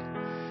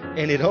God.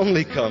 And it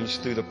only comes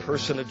through the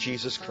person of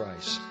Jesus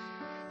Christ.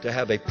 To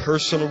have a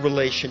personal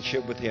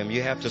relationship with Him,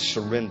 you have to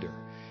surrender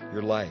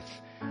your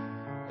life.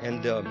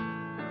 And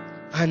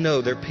I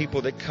know there are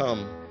people that come,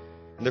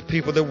 and there are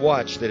people that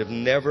watch that have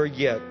never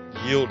yet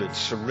yielded,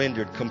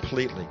 surrendered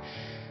completely.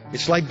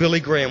 It's like Billy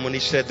Graham when he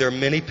said there are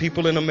many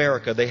people in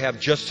America, they have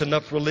just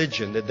enough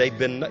religion that they've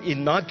been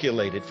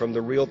inoculated from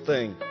the real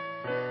thing.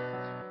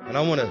 And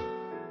I want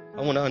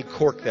to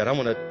uncork that. I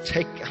want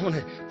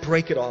to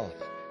break it off.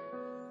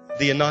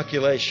 The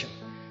inoculation.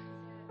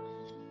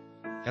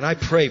 And I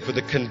pray for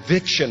the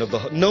conviction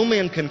of no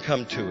man can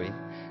come to Him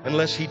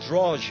unless He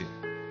draws you.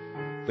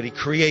 But He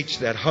creates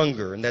that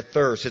hunger and that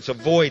thirst. It's a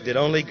void that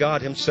only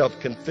God Himself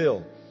can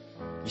fill.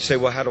 You say,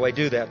 well, how do I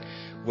do that?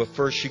 Well,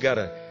 first you got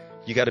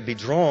to be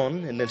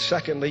drawn, and then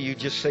secondly, you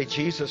just say,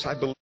 Jesus, I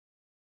believe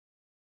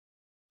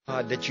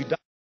God that you died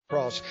on the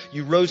cross.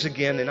 You rose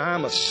again, and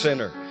I'm a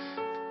sinner.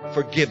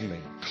 Forgive me,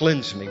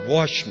 cleanse me,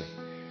 wash me.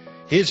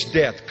 His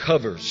death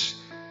covers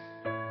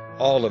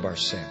all of our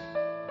sin.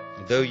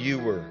 And though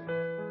your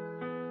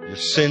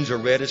sins are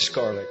red as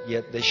scarlet,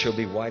 yet they shall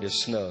be white as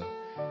snow.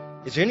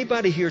 Is there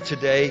anybody here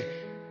today?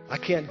 I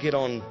can't get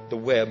on the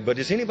web, but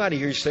is anybody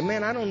here who say,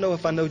 man, I don't know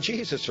if I know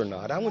Jesus or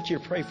not. I want you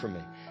to pray for me.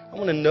 I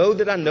want to know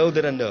that I know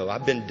that I know.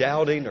 I've been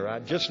doubting, or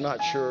I'm just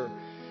not sure.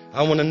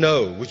 I want to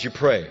know. Would you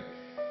pray?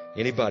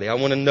 Anybody? I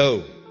want to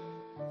know.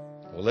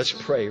 Well, let's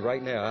pray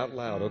right now out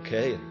loud,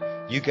 okay?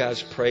 And you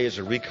guys pray as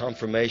a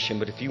reconfirmation,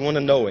 but if you want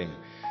to know Him,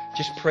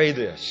 just pray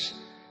this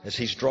as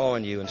He's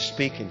drawing you and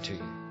speaking to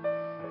you.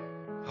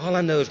 All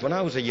I know is when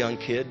I was a young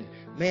kid,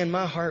 man,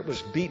 my heart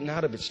was beating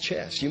out of its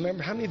chest. You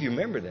remember? How many of you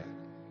remember that?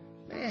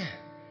 Man,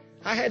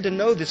 I had to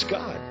know this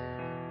God.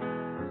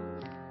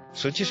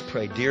 So just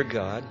pray, dear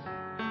God,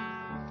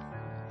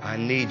 I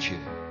need you.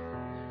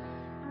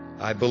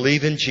 I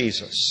believe in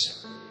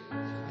Jesus,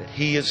 that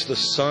He is the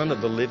Son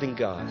of the living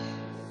God.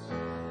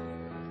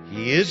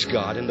 He is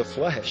God in the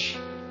flesh.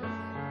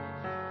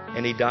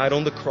 And He died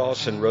on the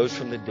cross and rose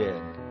from the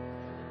dead.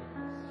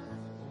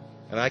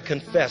 And I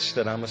confess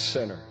that I'm a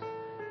sinner.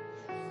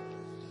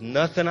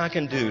 Nothing I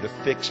can do to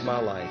fix my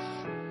life.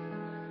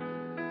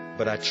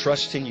 But I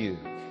trust in you.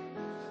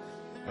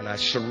 And I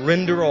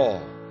surrender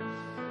all.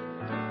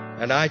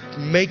 And I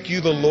make you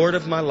the Lord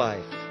of my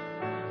life.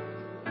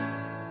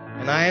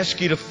 And I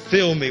ask you to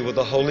fill me with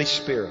the Holy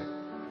Spirit.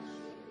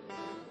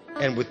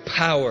 And with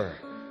power,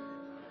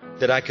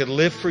 that I could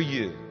live for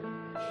you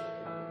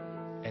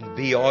and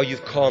be all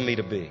you've called me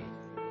to be.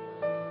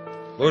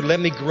 Lord, let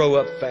me grow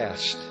up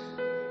fast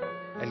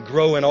and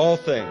grow in all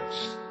things.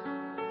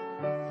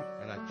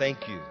 And I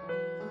thank you.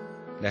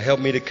 Now help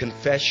me to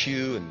confess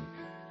you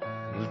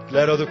and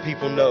let other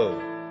people know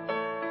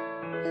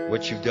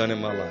what you've done in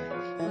my life.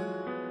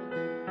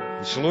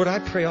 And so, Lord, I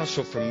pray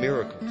also for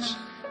miracles.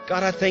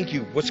 God, I thank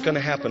you what's going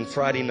to happen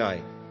Friday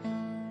night.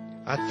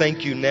 I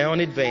thank you now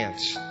in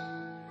advance.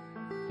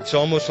 It's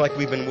almost like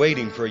we've been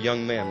waiting for a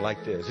young man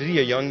like this. Is he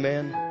a young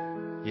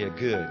man? Yeah,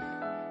 good.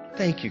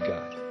 Thank you,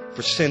 God,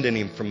 for sending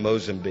him from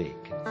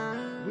Mozambique.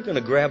 We're going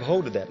to grab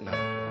hold of that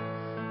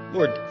now.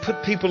 Lord,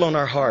 put people on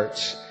our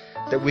hearts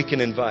that we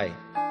can invite,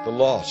 the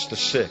lost, the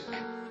sick.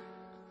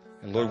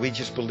 And Lord, we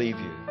just believe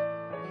you.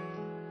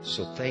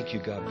 So thank you,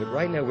 God. But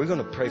right now, we're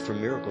going to pray for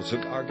miracles. So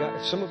our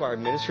guys, some of our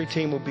ministry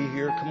team will be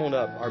here. Come on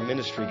up, our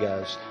ministry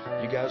guys.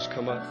 You guys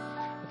come up.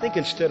 I think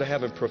instead of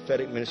having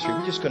prophetic ministry,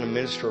 we're just going to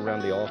minister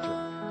around the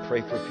altar, pray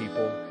for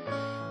people.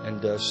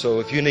 And so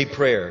if you need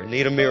prayer,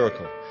 need a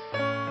miracle,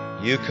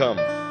 you come.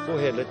 Go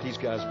ahead, let these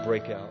guys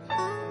break out.